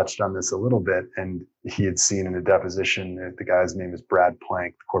 and we touched on this a little bit. And he had seen in a deposition, the guy's name is Brad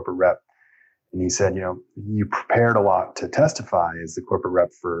Plank, the corporate rep. And he said, you prepared a lot to testify as the corporate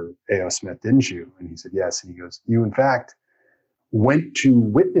rep for A.O. Smith, didn't you? And he said, yes. And he goes, you, in fact, went to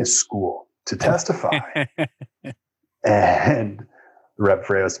witness school to testify. And the rep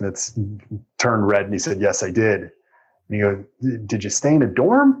for A.O. Smith turned red and he said, yes, I did. And he goes, did you stay in a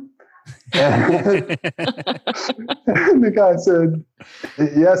dorm? And the guy said,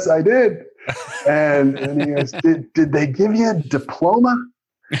 yes, I did. And he goes, did they give you a diploma?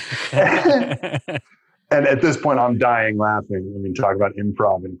 And at this point, I'm dying laughing. I mean, talk about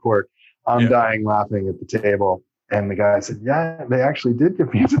improv in court. I'm dying laughing at the table. And the guy said, yeah, they actually did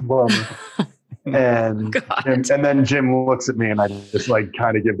give me a diploma. And then Jim looks at me and I just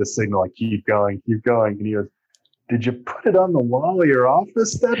kind of give the signal, keep going. And he goes, did you put it on the wall of your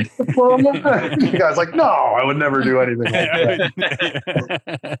office, that diploma? And the guy's like, no, I would never do anything like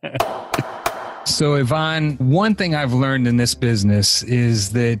that. So, Yvonne, one thing I've learned in this business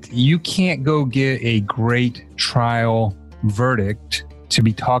is that you can't go get a great trial verdict to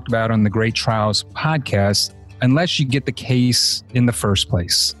be talked about on the Great Trials podcast unless you get the case in the first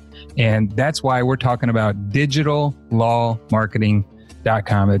place. And that's why we're talking about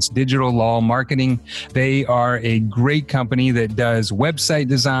digitallawmarketing.com. It's Digital Law Marketing. They are a great company that does website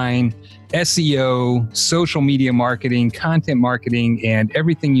design, SEO, social media marketing, content marketing, and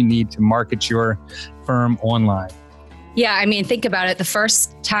everything you need to market your firm online. Yeah, I mean, think about it. The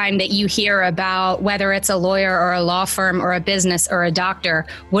first time that you hear about whether it's a lawyer or a law firm or a business or a doctor,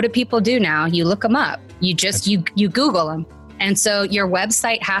 what do people do now? You look them up. You Google them. And so your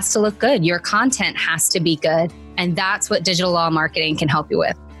website has to look good. Your content has to be good. And that's what digital law marketing can help you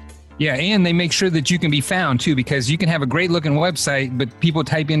with. Yeah, and they make sure that you can be found too, because you can have a great looking website, but people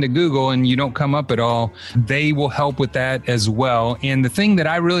type into Google and you don't come up at all. They will help with that as well. And the thing that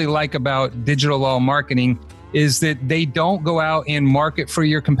I really like about digital law marketing is that they don't go out and market for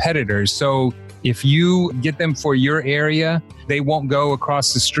your competitors. So if you get them for your area, they won't go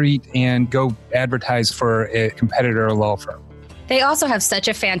across the street and go advertise for a competitor or law firm. They also have such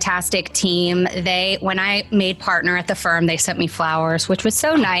a fantastic team. When I made partner at the firm, they sent me flowers, which was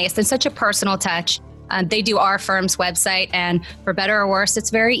so nice and such a personal touch. They do our firm's website, and for better or worse, it's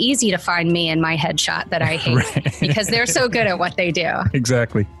very easy to find me in my headshot that I hate because they're so good at what they do.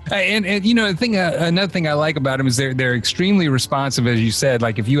 Exactly. And another thing I like about them is they're extremely responsive, as you said.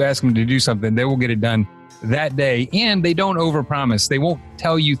 Like if you ask them to do something, they will get it done that day, and they don't overpromise. They won't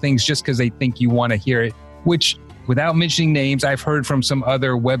tell you things just because they think you want to hear it, which, without mentioning names, I've heard from some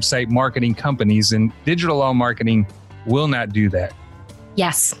other website marketing companies, and digital law marketing will not do that.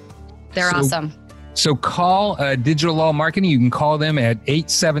 Yes, they're awesome. So call Digital Law Marketing. You can call them at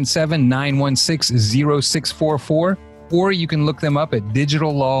 877-916-0644, or you can look them up at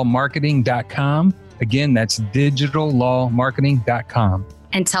digitallawmarketing.com. Again, that's digitallawmarketing.com.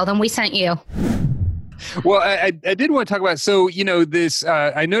 And tell them we sent you. Well, I did want to talk about, so, this,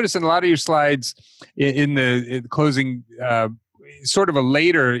 I noticed in a lot of your slides in the closing, sort of a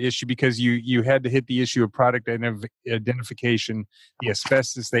later issue, because you had to hit the issue of product identification, the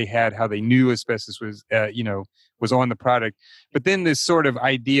asbestos they had, how they knew asbestos was, was on the product. But then this sort of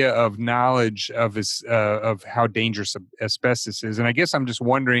idea of knowledge of how dangerous asbestos is. And I guess I'm just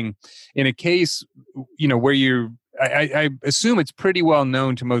wondering, in a case, where I assume it's pretty well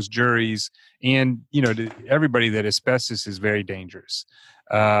known to most juries and, to everybody that asbestos is very dangerous.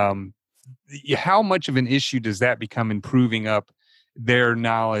 How much of an issue does that become in proving up their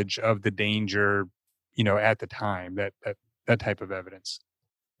knowledge of the danger, at the time, that type of evidence?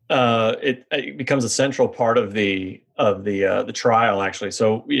 It becomes a central part of the trial, actually.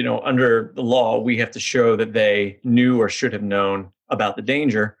 So, under the law, we have to show that they knew or should have known about the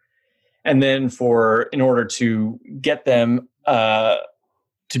danger. And then in order to get them to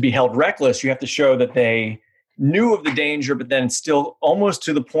be held reckless, you have to show that they knew of the danger, but then still almost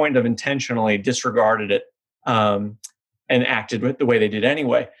to the point of intentionally disregarded it and acted with the way they did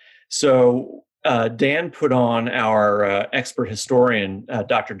anyway. So Dan put on our expert historian,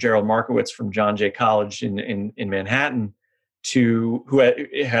 Dr. Gerald Markowitz from John Jay College in Manhattan, who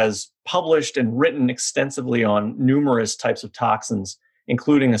has published and written extensively on numerous types of toxins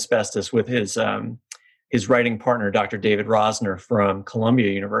including asbestos, with his writing partner, Dr. David Rosner from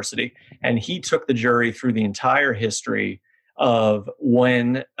Columbia University. And he took the jury through the entire history of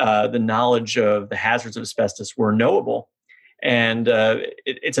when the knowledge of the hazards of asbestos were knowable. And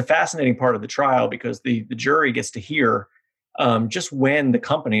it's a fascinating part of the trial because the jury gets to hear just when the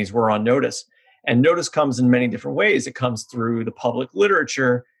companies were on notice. And notice comes in many different ways. It comes through the public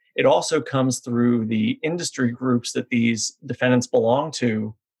literature. It also comes through the industry groups that these defendants belong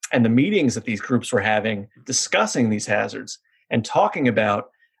to and the meetings that these groups were having discussing these hazards and talking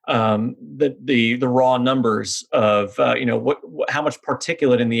about the raw numbers of how much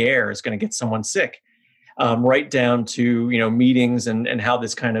particulate in the air is going to get someone sick, right down to meetings and how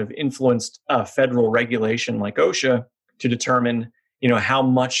this kind of influenced federal regulation like OSHA to determine how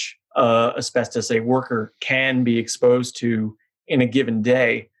much asbestos a worker can be exposed to in a given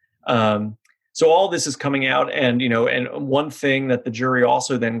day. So all this is coming out, and one thing that the jury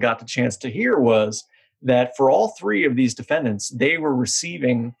also then got the chance to hear was that for all three of these defendants, they were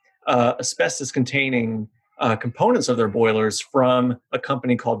receiving asbestos-containing components of their boilers from a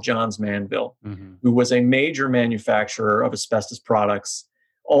company called Johns Manville, who was a major manufacturer of asbestos products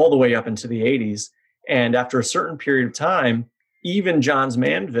all the way up into the 80s. And after a certain period of time, even Johns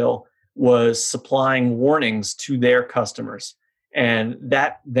Manville was supplying warnings to their customers. And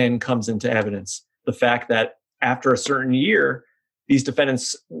that then comes into evidence. The fact that after a certain year, these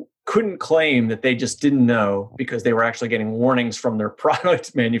defendants couldn't claim that they just didn't know because they were actually getting warnings from their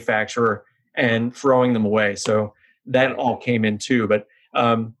product manufacturer and throwing them away. So that all came in too. But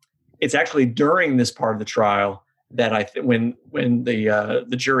it's actually during this part of the trial that when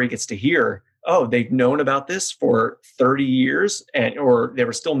the jury gets to hear, oh, they've known about this for 30 years, or they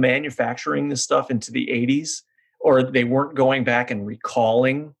were still manufacturing this stuff into the 80s, or they weren't going back and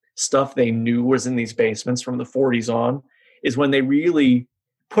recalling stuff they knew was in these basements from the 40s on, is when they really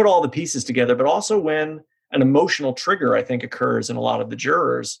put all the pieces together, but also when an emotional trigger, I think, occurs in a lot of the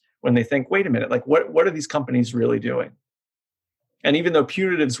jurors when they think, wait a minute, like what are these companies really doing? And even though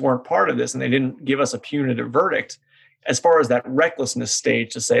punitives weren't part of this and they didn't give us a punitive verdict, as far as that recklessness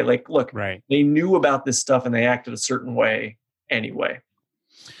stage to say, like, look, they knew about this stuff and they acted a certain way anyway.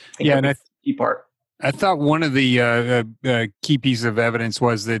 Yeah, and key part. I thought one of the key pieces of evidence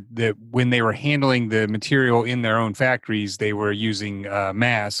was that when they were handling the material in their own factories, they were using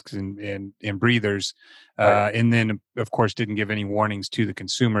masks and breathers, and then, of course, didn't give any warnings to the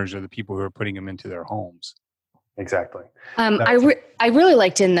consumers or the people who were putting them into their homes. Exactly. I really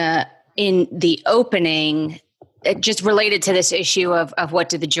liked in the opening, just related to this issue of what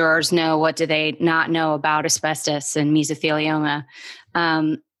did the jurors know, what do they not know about asbestos and mesothelioma.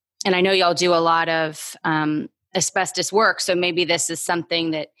 And I know y'all do a lot of asbestos work, so maybe this is something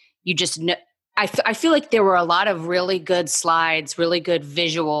that you just know. I feel like there were a lot of really good slides, really good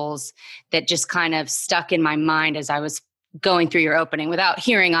visuals that just kind of stuck in my mind as I was going through your opening without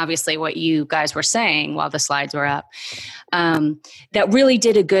hearing, obviously, what you guys were saying while the slides were up. That really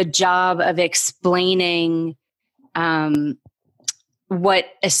did a good job of explaining what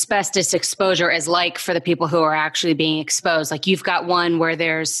asbestos exposure is like for the people who are actually being exposed. Like you've got one where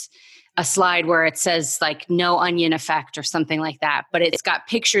there's a slide where it says like no onion effect or something like that, but it's got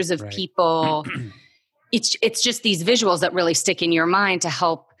pictures of people. It's just these visuals that really stick in your mind to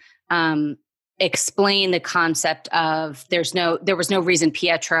help explain the concept of there was no reason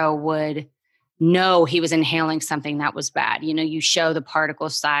Pietro would know he was inhaling something that was bad. You show the particle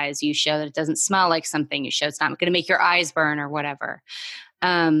size, you show that it doesn't smell like something, you show it's not going to make your eyes burn or whatever.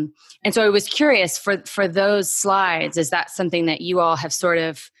 And so I was curious for those slides, is that something that you all have sort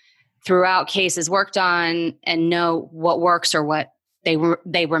of throughout cases worked on and know what works or what they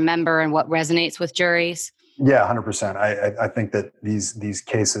remember and what resonates with juries? Yeah, 100%. I think that these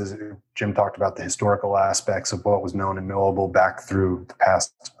cases, Jim talked about the historical aspects of what was known and knowable back through the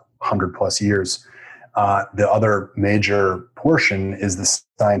past 100 plus years. The other major portion is the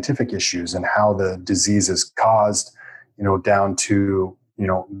scientific issues and how the disease is caused, down to,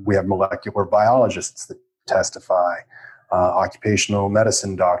 we have molecular biologists that testify, occupational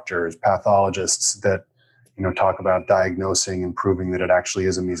medicine doctors, pathologists that, talk about diagnosing and proving that it actually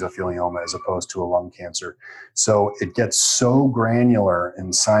is a mesothelioma as opposed to a lung cancer. So it gets so granular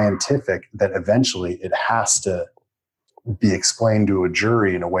and scientific that eventually it has to be explained to a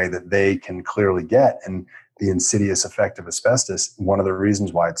jury in a way that they can clearly get. And the insidious effect of asbestos, one of the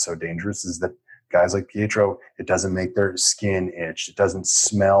reasons why it's so dangerous is that guys like Pietro, it doesn't make their skin itch. It doesn't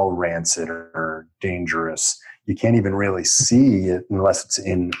smell rancid or dangerous. You can't even really see it unless it's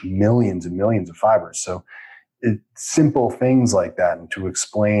in millions and millions of fibers. So simple things like that, and to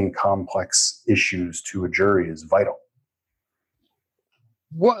explain complex issues to a jury is vital.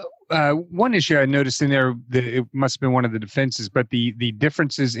 What one issue I noticed in there, that it must have been one of the defenses, but the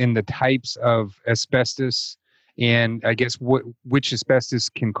differences in the types of asbestos, and I guess which asbestos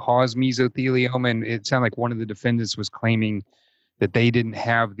can cause mesothelioma, and it sounded like one of the defendants was claiming that they didn't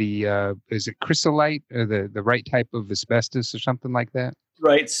have the is it chrysolite or the right type of asbestos or something like that.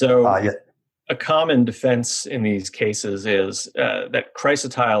 Right. So Yeah. a common defense in these cases is that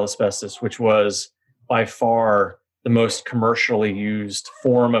chrysotile asbestos, which was by far the most commercially used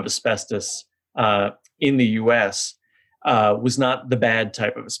form of asbestos in the U.S., was not the bad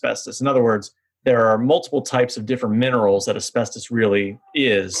type of asbestos. In other words, there are multiple types of different minerals that asbestos really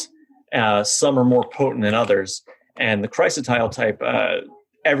is. Some are more potent than others. And the chrysotile type,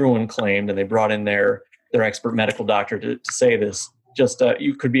 everyone claimed, and they brought in their expert medical doctor to say this, just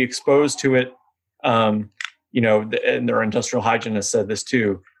you could be exposed to it. And their industrial hygienist said this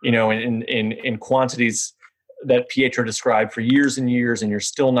too, in quantities that Pietro described for years and years, and you're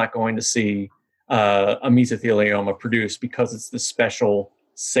still not going to see a mesothelioma produced because it's this special,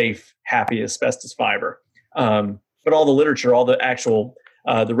 safe, happy asbestos fiber. But all the literature, all the actual,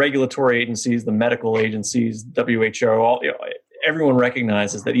 the regulatory agencies, the medical agencies, WHO, everyone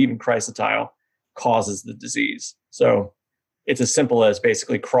recognizes that even chrysotile causes the disease. So it's as simple as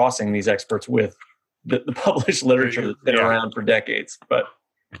basically crossing these experts with the published literature that's been around for decades. But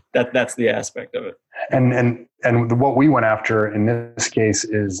that's the aspect of it. And what we went after in this case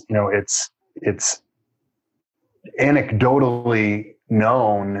is, it's anecdotally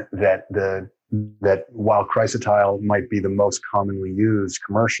known that while chrysotile might be the most commonly used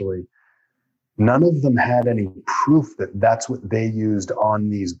commercially, none of them had any proof that that's what they used on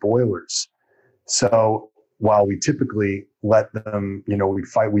these boilers. So while we typically let them,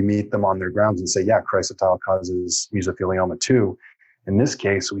 we meet them on their grounds and say, yeah, chrysotile causes mesothelioma too. In this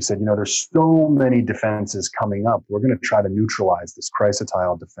case, we said, there's so many defenses coming up. We're going to try to neutralize this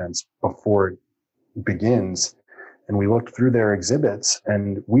chrysotile defense before it begins. And we looked through their exhibits,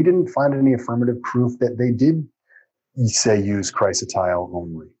 and we didn't find any affirmative proof that they did say use chrysotile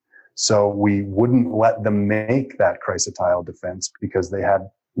only. So we wouldn't let them make that chrysotile defense because they had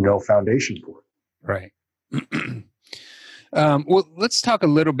no foundation for it. Right. Well, let's talk a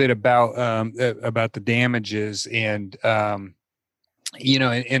little bit about the damages, and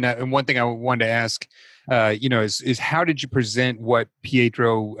and one thing I wanted to ask, is how did you present what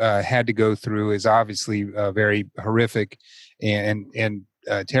Pietro had to go through? Is obviously very horrific and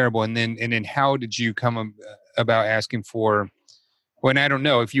terrible, and then how did you come about asking for? Well, and I don't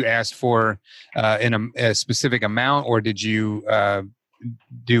know if you asked for a specific amount, or did you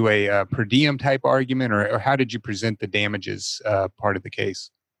do a per diem type argument, or how did you present the damages part of the case?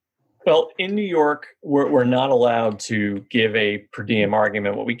 Well, in New York, we're not allowed to give a per diem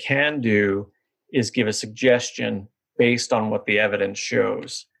argument. What we can do is give a suggestion based on what the evidence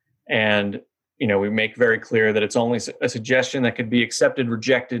shows. And, we make very clear that it's only a suggestion that could be accepted,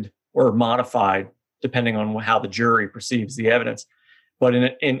 rejected, or modified, depending on how the jury perceives the evidence. But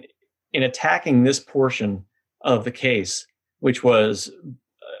in attacking this portion of the case, which was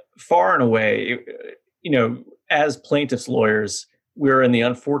far and away, as plaintiffs' lawyers, we're in the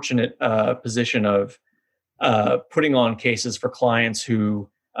unfortunate position of putting on cases for clients who,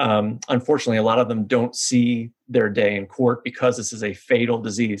 unfortunately, a lot of them don't see their day in court because this is a fatal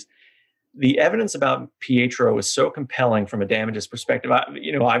disease. The evidence about Pietro is so compelling from a damages perspective.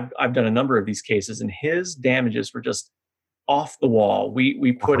 I've done a number of these cases, and his damages were just off the wall.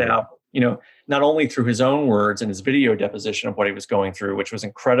 We put out, not only through his own words and his video deposition of what he was going through, which was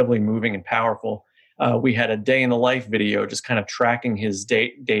incredibly moving and powerful. We had a day in the life video just kind of tracking his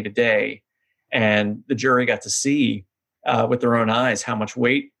day to day. And the jury got to see with their own eyes how much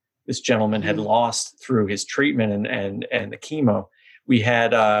weight this gentleman had lost through his treatment and the chemo. We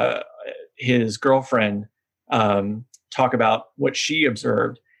had his girlfriend talk about what she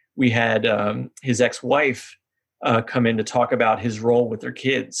observed. We had his ex-wife come in to talk about his role with their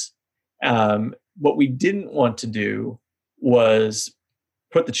kids. What we didn't want to do was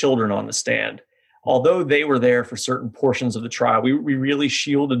put the children on the stand. Although they were there for certain portions of the trial, we really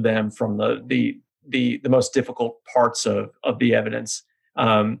shielded them from the most difficult parts of the evidence.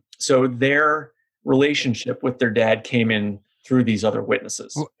 So their relationship with their dad came in through these other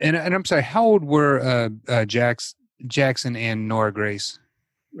witnesses. Well, and I'm sorry, how old were Jackson and Nora Grace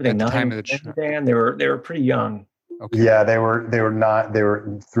at the time of the trial? They were pretty young. Okay. Yeah, they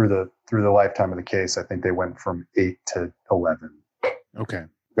were through the lifetime of the case. I think they went from 8 to 11. Okay.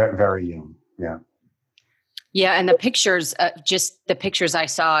 Very, very young. Yeah. Yeah, and the pictures, just the pictures I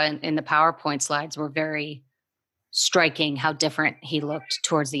saw in the PowerPoint slides were very, striking how different he looked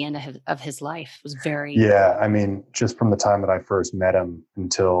towards the end of his life. It was very... Yeah, I mean, just from the time that I first met him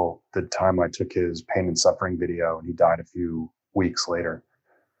until the time I took his pain and suffering video, and he died a few weeks later,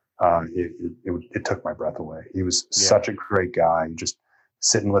 it took my breath away. He was such a great guy. He just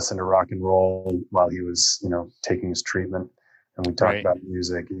sit and listen to rock and roll while he was, taking his treatment. And we talked about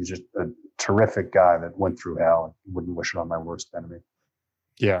music. He's just a terrific guy that went through hell. I wouldn't wish it on my worst enemy.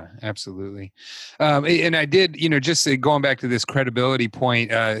 Yeah, absolutely. And I did, just going back to this credibility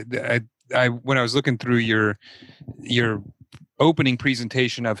point, I when I was looking through your opening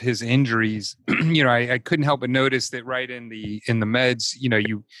presentation of his injuries, I couldn't help but notice that right in the meds,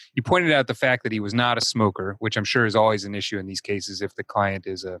 you pointed out the fact that he was not a smoker, which I'm sure is always an issue in these cases if the client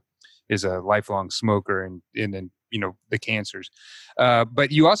is a lifelong smoker and the cancers.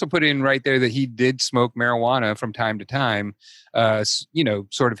 But you also put in right there that he did smoke marijuana from time to time,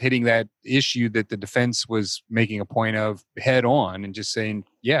 sort of hitting that issue that the defense was making a point of head on and just saying,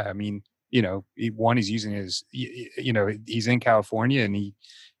 yeah, I mean, he's using his, he's in California and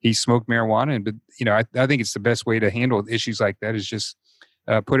he smoked marijuana. But, I think it's the best way to handle issues like that is just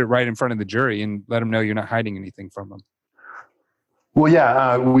put it right in front of the jury and let them know you're not hiding anything from them. Well,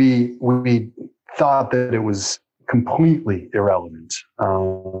 yeah, we thought that it was completely irrelevant.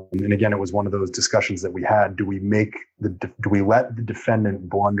 And again, it was one of those discussions that we had. Do we let the defendant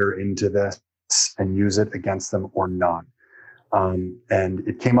blunder into this and use it against them or not? And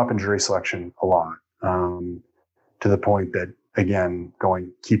it came up in jury selection a lot, to the point that, again,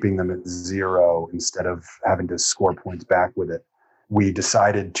 keeping them at 0 instead of having to score points back with it. We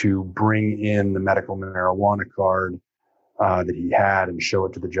decided to bring in the medical marijuana card that he had and show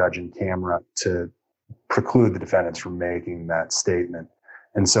it to the judge in camera to preclude the defendants from making that statement.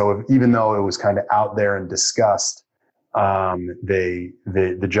 And so even though it was kind of out there and discussed,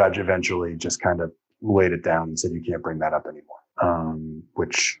 the judge eventually just kind of laid it down and said, you can't bring that up anymore,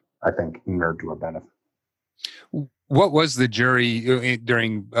 which I think inured to our benefit. What was the jury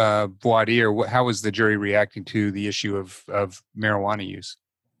during voir dire? How was the jury reacting to the issue of marijuana use?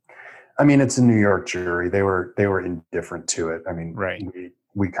 I mean, it's a New York jury. They were indifferent to it. I mean, right.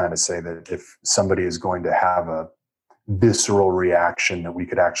 We kind of say that if somebody is going to have a visceral reaction that we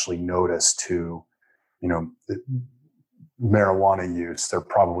could actually notice to, marijuana use, they're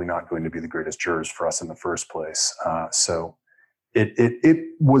probably not going to be the greatest jurors for us in the first place. So it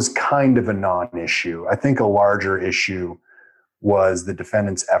was kind of a non-issue. I think a larger issue was the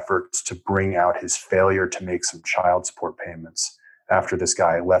defendant's efforts to bring out his failure to make some child support payments after this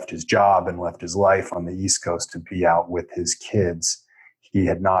guy left his job and left his life on the East Coast to be out with his kids. He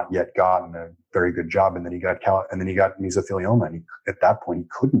had not yet gotten a very good job, and then he got mesothelioma, and at that point he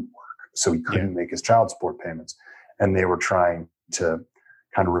couldn't work, so he couldn't make his child support payments. And they were trying to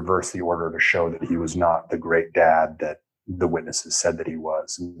kind of reverse the order to show that he was not the great dad that the witnesses said that he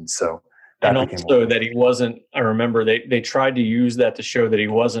was, and so that also that he wasn't. I remember they tried to use that to show that he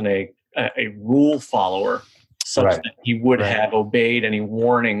wasn't a rule follower, such that he would have obeyed any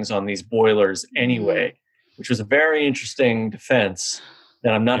warnings on these boilers anyway, which was a very interesting defense.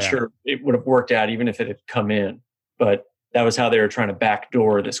 That I'm not sure it would have worked out even if it had come in. But that was how they were trying to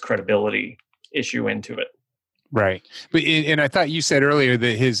backdoor this credibility issue into it. Right. But and I thought you said earlier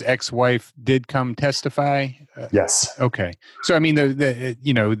that his ex-wife did come testify. Yes. Okay. So I mean, the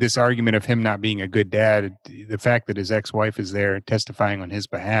this argument of him not being a good dad, the fact that his ex-wife is there testifying on his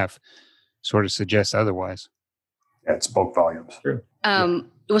behalf, sort of suggests otherwise. Yeah, it spoke volumes. True.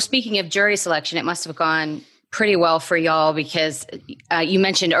 Well, speaking of jury selection, it must have gone pretty well for y'all because you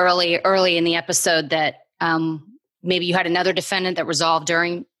mentioned early in the episode that maybe you had another defendant that resolved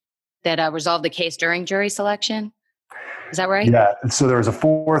the case during jury selection. Is that right? Yeah. So there was a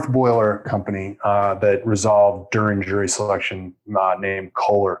fourth boiler company that resolved during jury selection named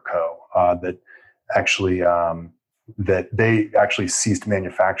Kohler Co. That they actually ceased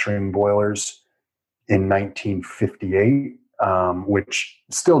manufacturing boilers in 1958, which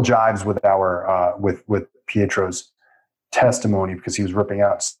still jives with our with Pietro's testimony because he was ripping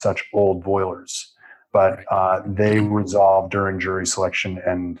out such old boilers. But they resolved during jury selection,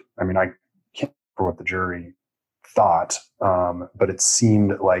 and I mean, I can't remember what the jury thought, but it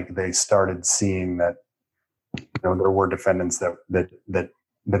seemed like they started seeing that there were defendants that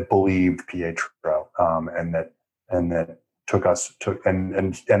believed Pietro, and that took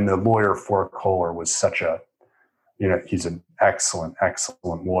and the lawyer for Kohler was such a, he's an excellent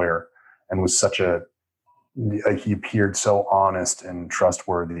lawyer, and was such he appeared so honest and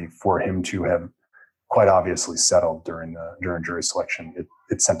trustworthy for him to have quite obviously settled during jury selection.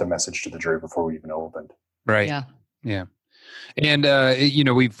 It sent a message to the jury before we even opened. Right. Yeah. And,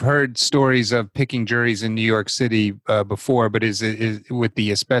 we've heard stories of picking juries in New York City before, but is with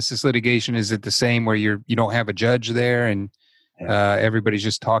the asbestos litigation, is it the same where you don't have a judge there and everybody's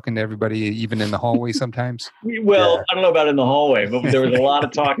just talking to everybody, even in the hallway sometimes? Well, I don't know about in the hallway, but there was a lot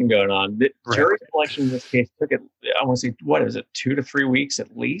of talking going on. The jury selection in this case took it, I want to say, what is it, 2 to 3 weeks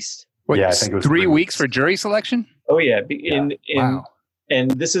at least? Wait, I think it was 3 weeks for jury selection? Oh, yeah. Wow.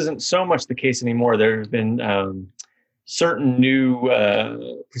 And this isn't so much the case anymore. There have been certain new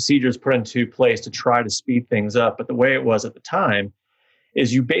procedures put into place to try to speed things up. But the way it was at the time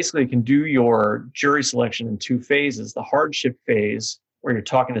is you basically can do your jury selection in 2 phases. The hardship phase, where you're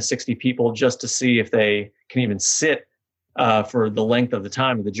talking to 60 people just to see if they can even sit for the length of the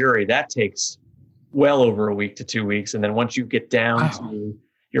time of the jury. That takes well over a week to 2 weeks. And then once you get down to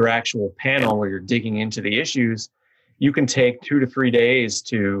your actual panel where you're digging into the issues, you can take 2 to 3 days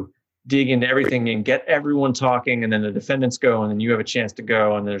to dig into everything and get everyone talking, and then the defendants go, and then you have a chance to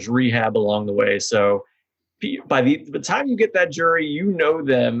go, and there's rehab along the way. So by the time you get that jury, you know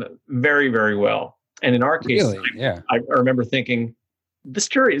them very, very well. And in our case, I remember thinking, this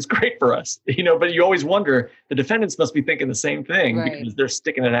jury is great for us, but you always wonder, the defendants must be thinking the same thing because they're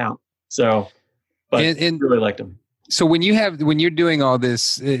sticking it out. So, but I really liked them. So when you're doing all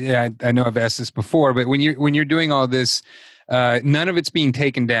this, I know I've asked this before, but when you're doing all this, none of it's being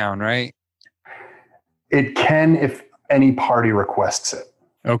taken down, right? It can if any party requests it.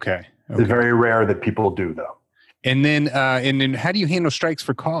 Okay. It's very rare that people do, though. And then how do you handle strikes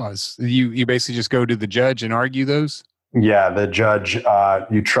for cause? You basically just go to the judge and argue those? Yeah, the judge.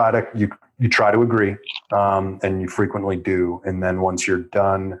 You try to agree, and you frequently do. And then once you're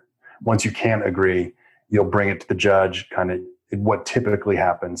done, once you can't agree, you'll bring it to the judge. Kind of what typically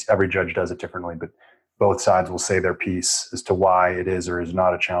happens. Every judge does it differently, but both sides will say their piece as to why it is or is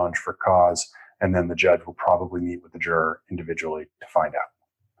not a challenge for cause, and then the judge will probably meet with the juror individually to find out.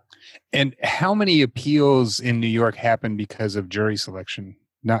 And how many appeals in New York happen because of jury selection?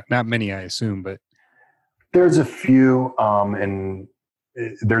 Not many, I assume, but there's a few, and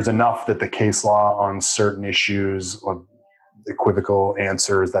there's enough that the case law on certain issues, of equivocal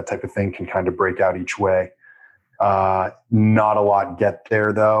answers, that type of thing, can kind of break out each way. Not a lot get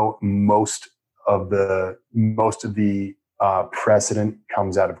there, though. Most of the precedent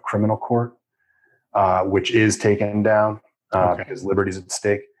comes out of criminal court, which is taken down because liberty's at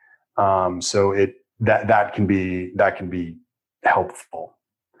stake. So that can be helpful.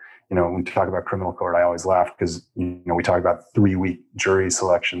 When we talk about criminal court, I always laugh because we talk about 3-week jury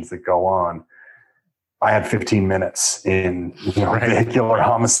selections that go on. I had 15 minutes in vehicular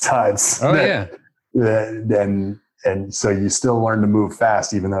homicides. Oh yeah. And so you still learn to move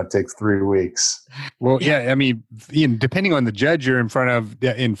fast, even though it takes 3 weeks. Well, yeah. I mean, depending on the judge you're in front of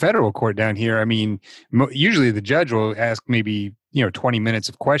in federal court down here, I mean, usually the judge will ask maybe 20 minutes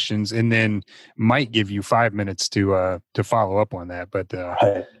of questions, and then might give you 5 minutes to follow up on that. But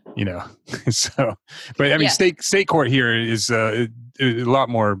so. But I mean, state court here is a lot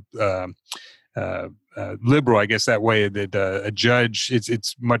more liberal, I guess, that way, that a judge,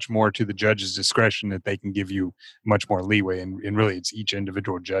 it's much more to the judge's discretion that they can give you much more leeway, and really it's each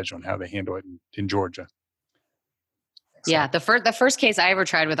individual judge on how they handle it in Georgia. Yeah, the first case I ever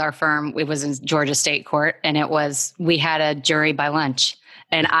tried with our firm, it was in Georgia State Court, and we had a jury by lunch,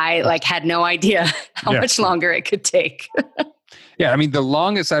 and I had no idea how much longer it could take. Yeah, I mean, the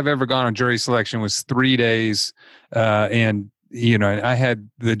longest I've ever gone on jury selection was 3 days, and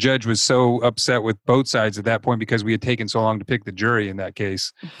the judge was so upset with both sides at that point because we had taken so long to pick the jury in that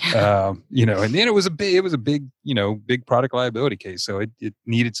case. And then it was a big product liability case. So it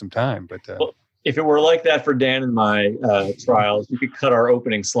needed some time, but, well, if it were like that for Dan and my trials, you could cut our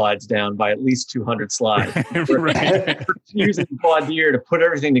opening slides down by at least 200 slides. We're using voir dire to put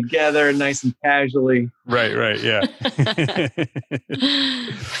everything together nice and casually. Right. Yeah.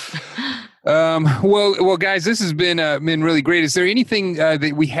 Well, guys, this has been really great. Is there anything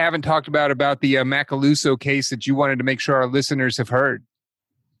that we haven't talked about the Macaluso case that you wanted to make sure our listeners have heard?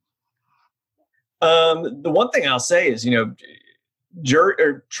 The one thing I'll say is,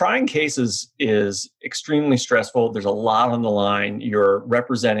 trying cases is extremely stressful. There's a lot on the line. You're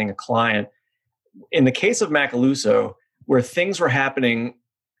representing a client. In the case of Macaluso, where things were happening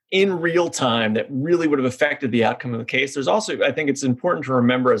in real time that really would have affected the outcome of the case, there's also, I think it's important to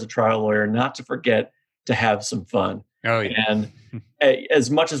remember as a trial lawyer not to forget to have some fun. Oh, yeah. And as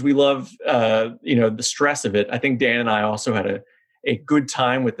much as we love, the stress of it, I think Dan and I also had a good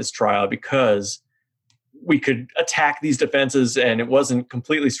time with this trial because we could attack these defenses and it wasn't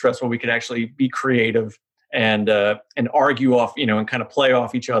completely stressful. We could actually be creative and argue off, and kind of play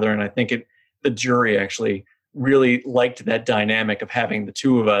off each other. And I think the jury actually really liked that dynamic of having the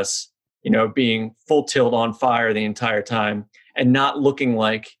two of us, being full tilt on fire the entire time and not looking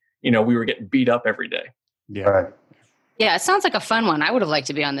like, we were getting beat up every day. Yeah. Right. Yeah, it sounds like a fun one. I would have liked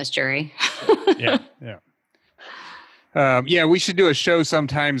to be on this jury. Yeah. We should do a show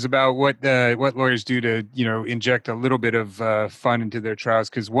sometimes about what lawyers do to, inject a little bit of fun into their trials.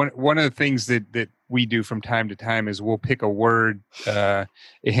 Because one of the things that we do from time to time is we'll pick a word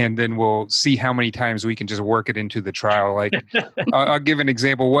and then we'll see how many times we can just work it into the trial. Like I'll give an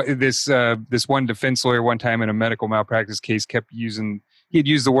example. This one defense lawyer one time in a medical malpractice case he had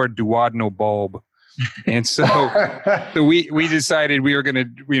used the word duodenal bulb. And so we decided we were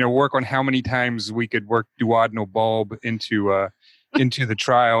going to, work on how many times we could work duodenal bulb into the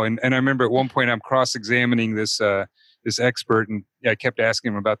trial. And I remember at one point I'm cross-examining this expert, and I kept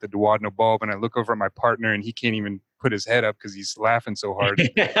asking him about the duodenal bulb. And I look over at my partner, and he can't even put his head up because he's laughing so hard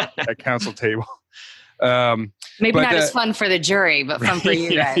at counsel table. Maybe not as fun for the jury, but fun for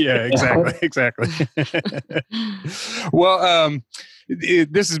you guys. Yeah, exactly. Well,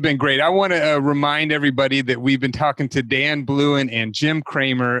 this has been great. I want to remind everybody that we've been talking to Dan Blouin and Jim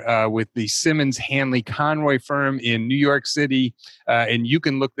Kramer with the Simmons Hanley Conroy firm in New York City. And you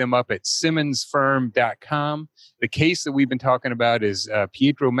can look them up at simmonsfirm.com. The case that we've been talking about is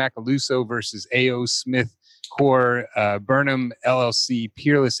Pietro Macaluso versus A.O. Smith Core, Burnham LLC,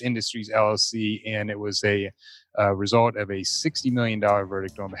 Peerless Industries LLC. And it was a result of a $60 million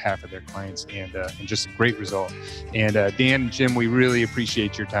verdict on behalf of their clients, and just a great result. And Dan and Jim, we really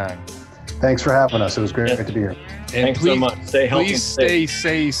appreciate your time. Thanks for having us. It was great to be here. And Thanks so much. Stay healthy. Please stay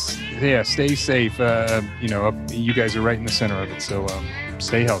safe. Yeah, stay safe. You guys are right in the center of it, so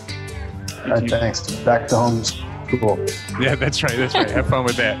stay healthy. All right, thanks. Back to home school. Yeah, that's right. Have fun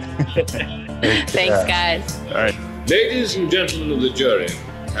with that. Thanks, guys. All right. Ladies and gentlemen of the jury,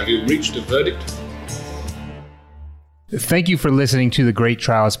 have you reached a verdict? Thank you for listening to the Great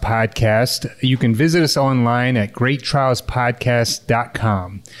Trials Podcast. You can visit us online at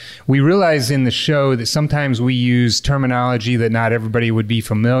greattrialspodcast.com. We realize in the show that sometimes we use terminology that not everybody would be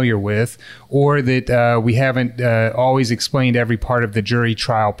familiar with, or that we haven't always explained every part of the jury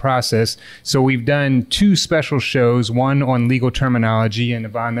trial process. So we've done two special shows, one on legal terminology, and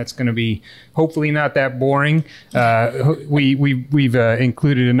Yvonne, that's going to be hopefully not that boring. We've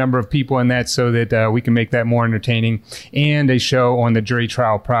included a number of people in that so that we can make that more entertaining, and a show on the jury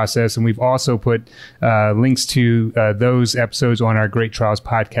trial process. And we've also put links to those episodes on our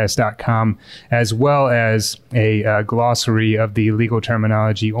greattrialspodcast.com, as well as a glossary of the legal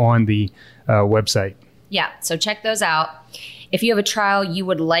terminology on the website. Yeah, so check those out. If you have a trial you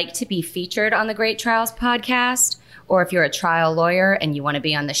would like to be featured on the Great Trials Podcast, or if you're a trial lawyer and you want to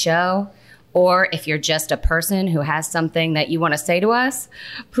be on the show, or if you're just a person who has something that you want to say to us,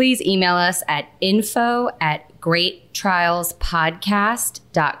 please email us at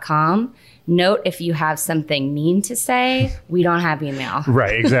info@greattrialspodcast.com. Note, if you have something mean to say, we don't have email.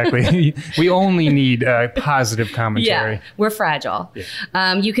 Right, exactly. We only need positive commentary. Yeah, we're fragile.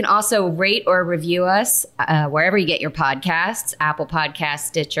 Yeah. You can also rate or review us wherever you get your podcasts, Apple Podcasts,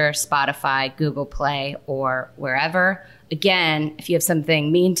 Stitcher, Spotify, Google Play, or wherever. Again, if you have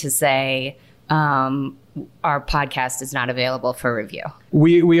something mean to say, our podcast is not available for review.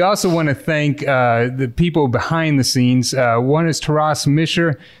 We also want to thank the people behind the scenes. One is Taras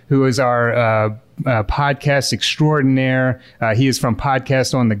Misher, who is our podcast extraordinaire. He is from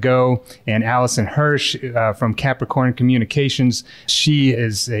Podcast on the Go, and Allison Hirsch from Capricorn Communications. She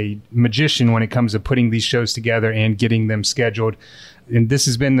is a magician when it comes to putting these shows together and getting them scheduled. And this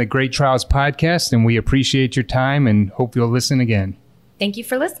has been the Great Trials Podcast, and we appreciate your time and hope you'll listen again. Thank you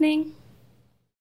for listening.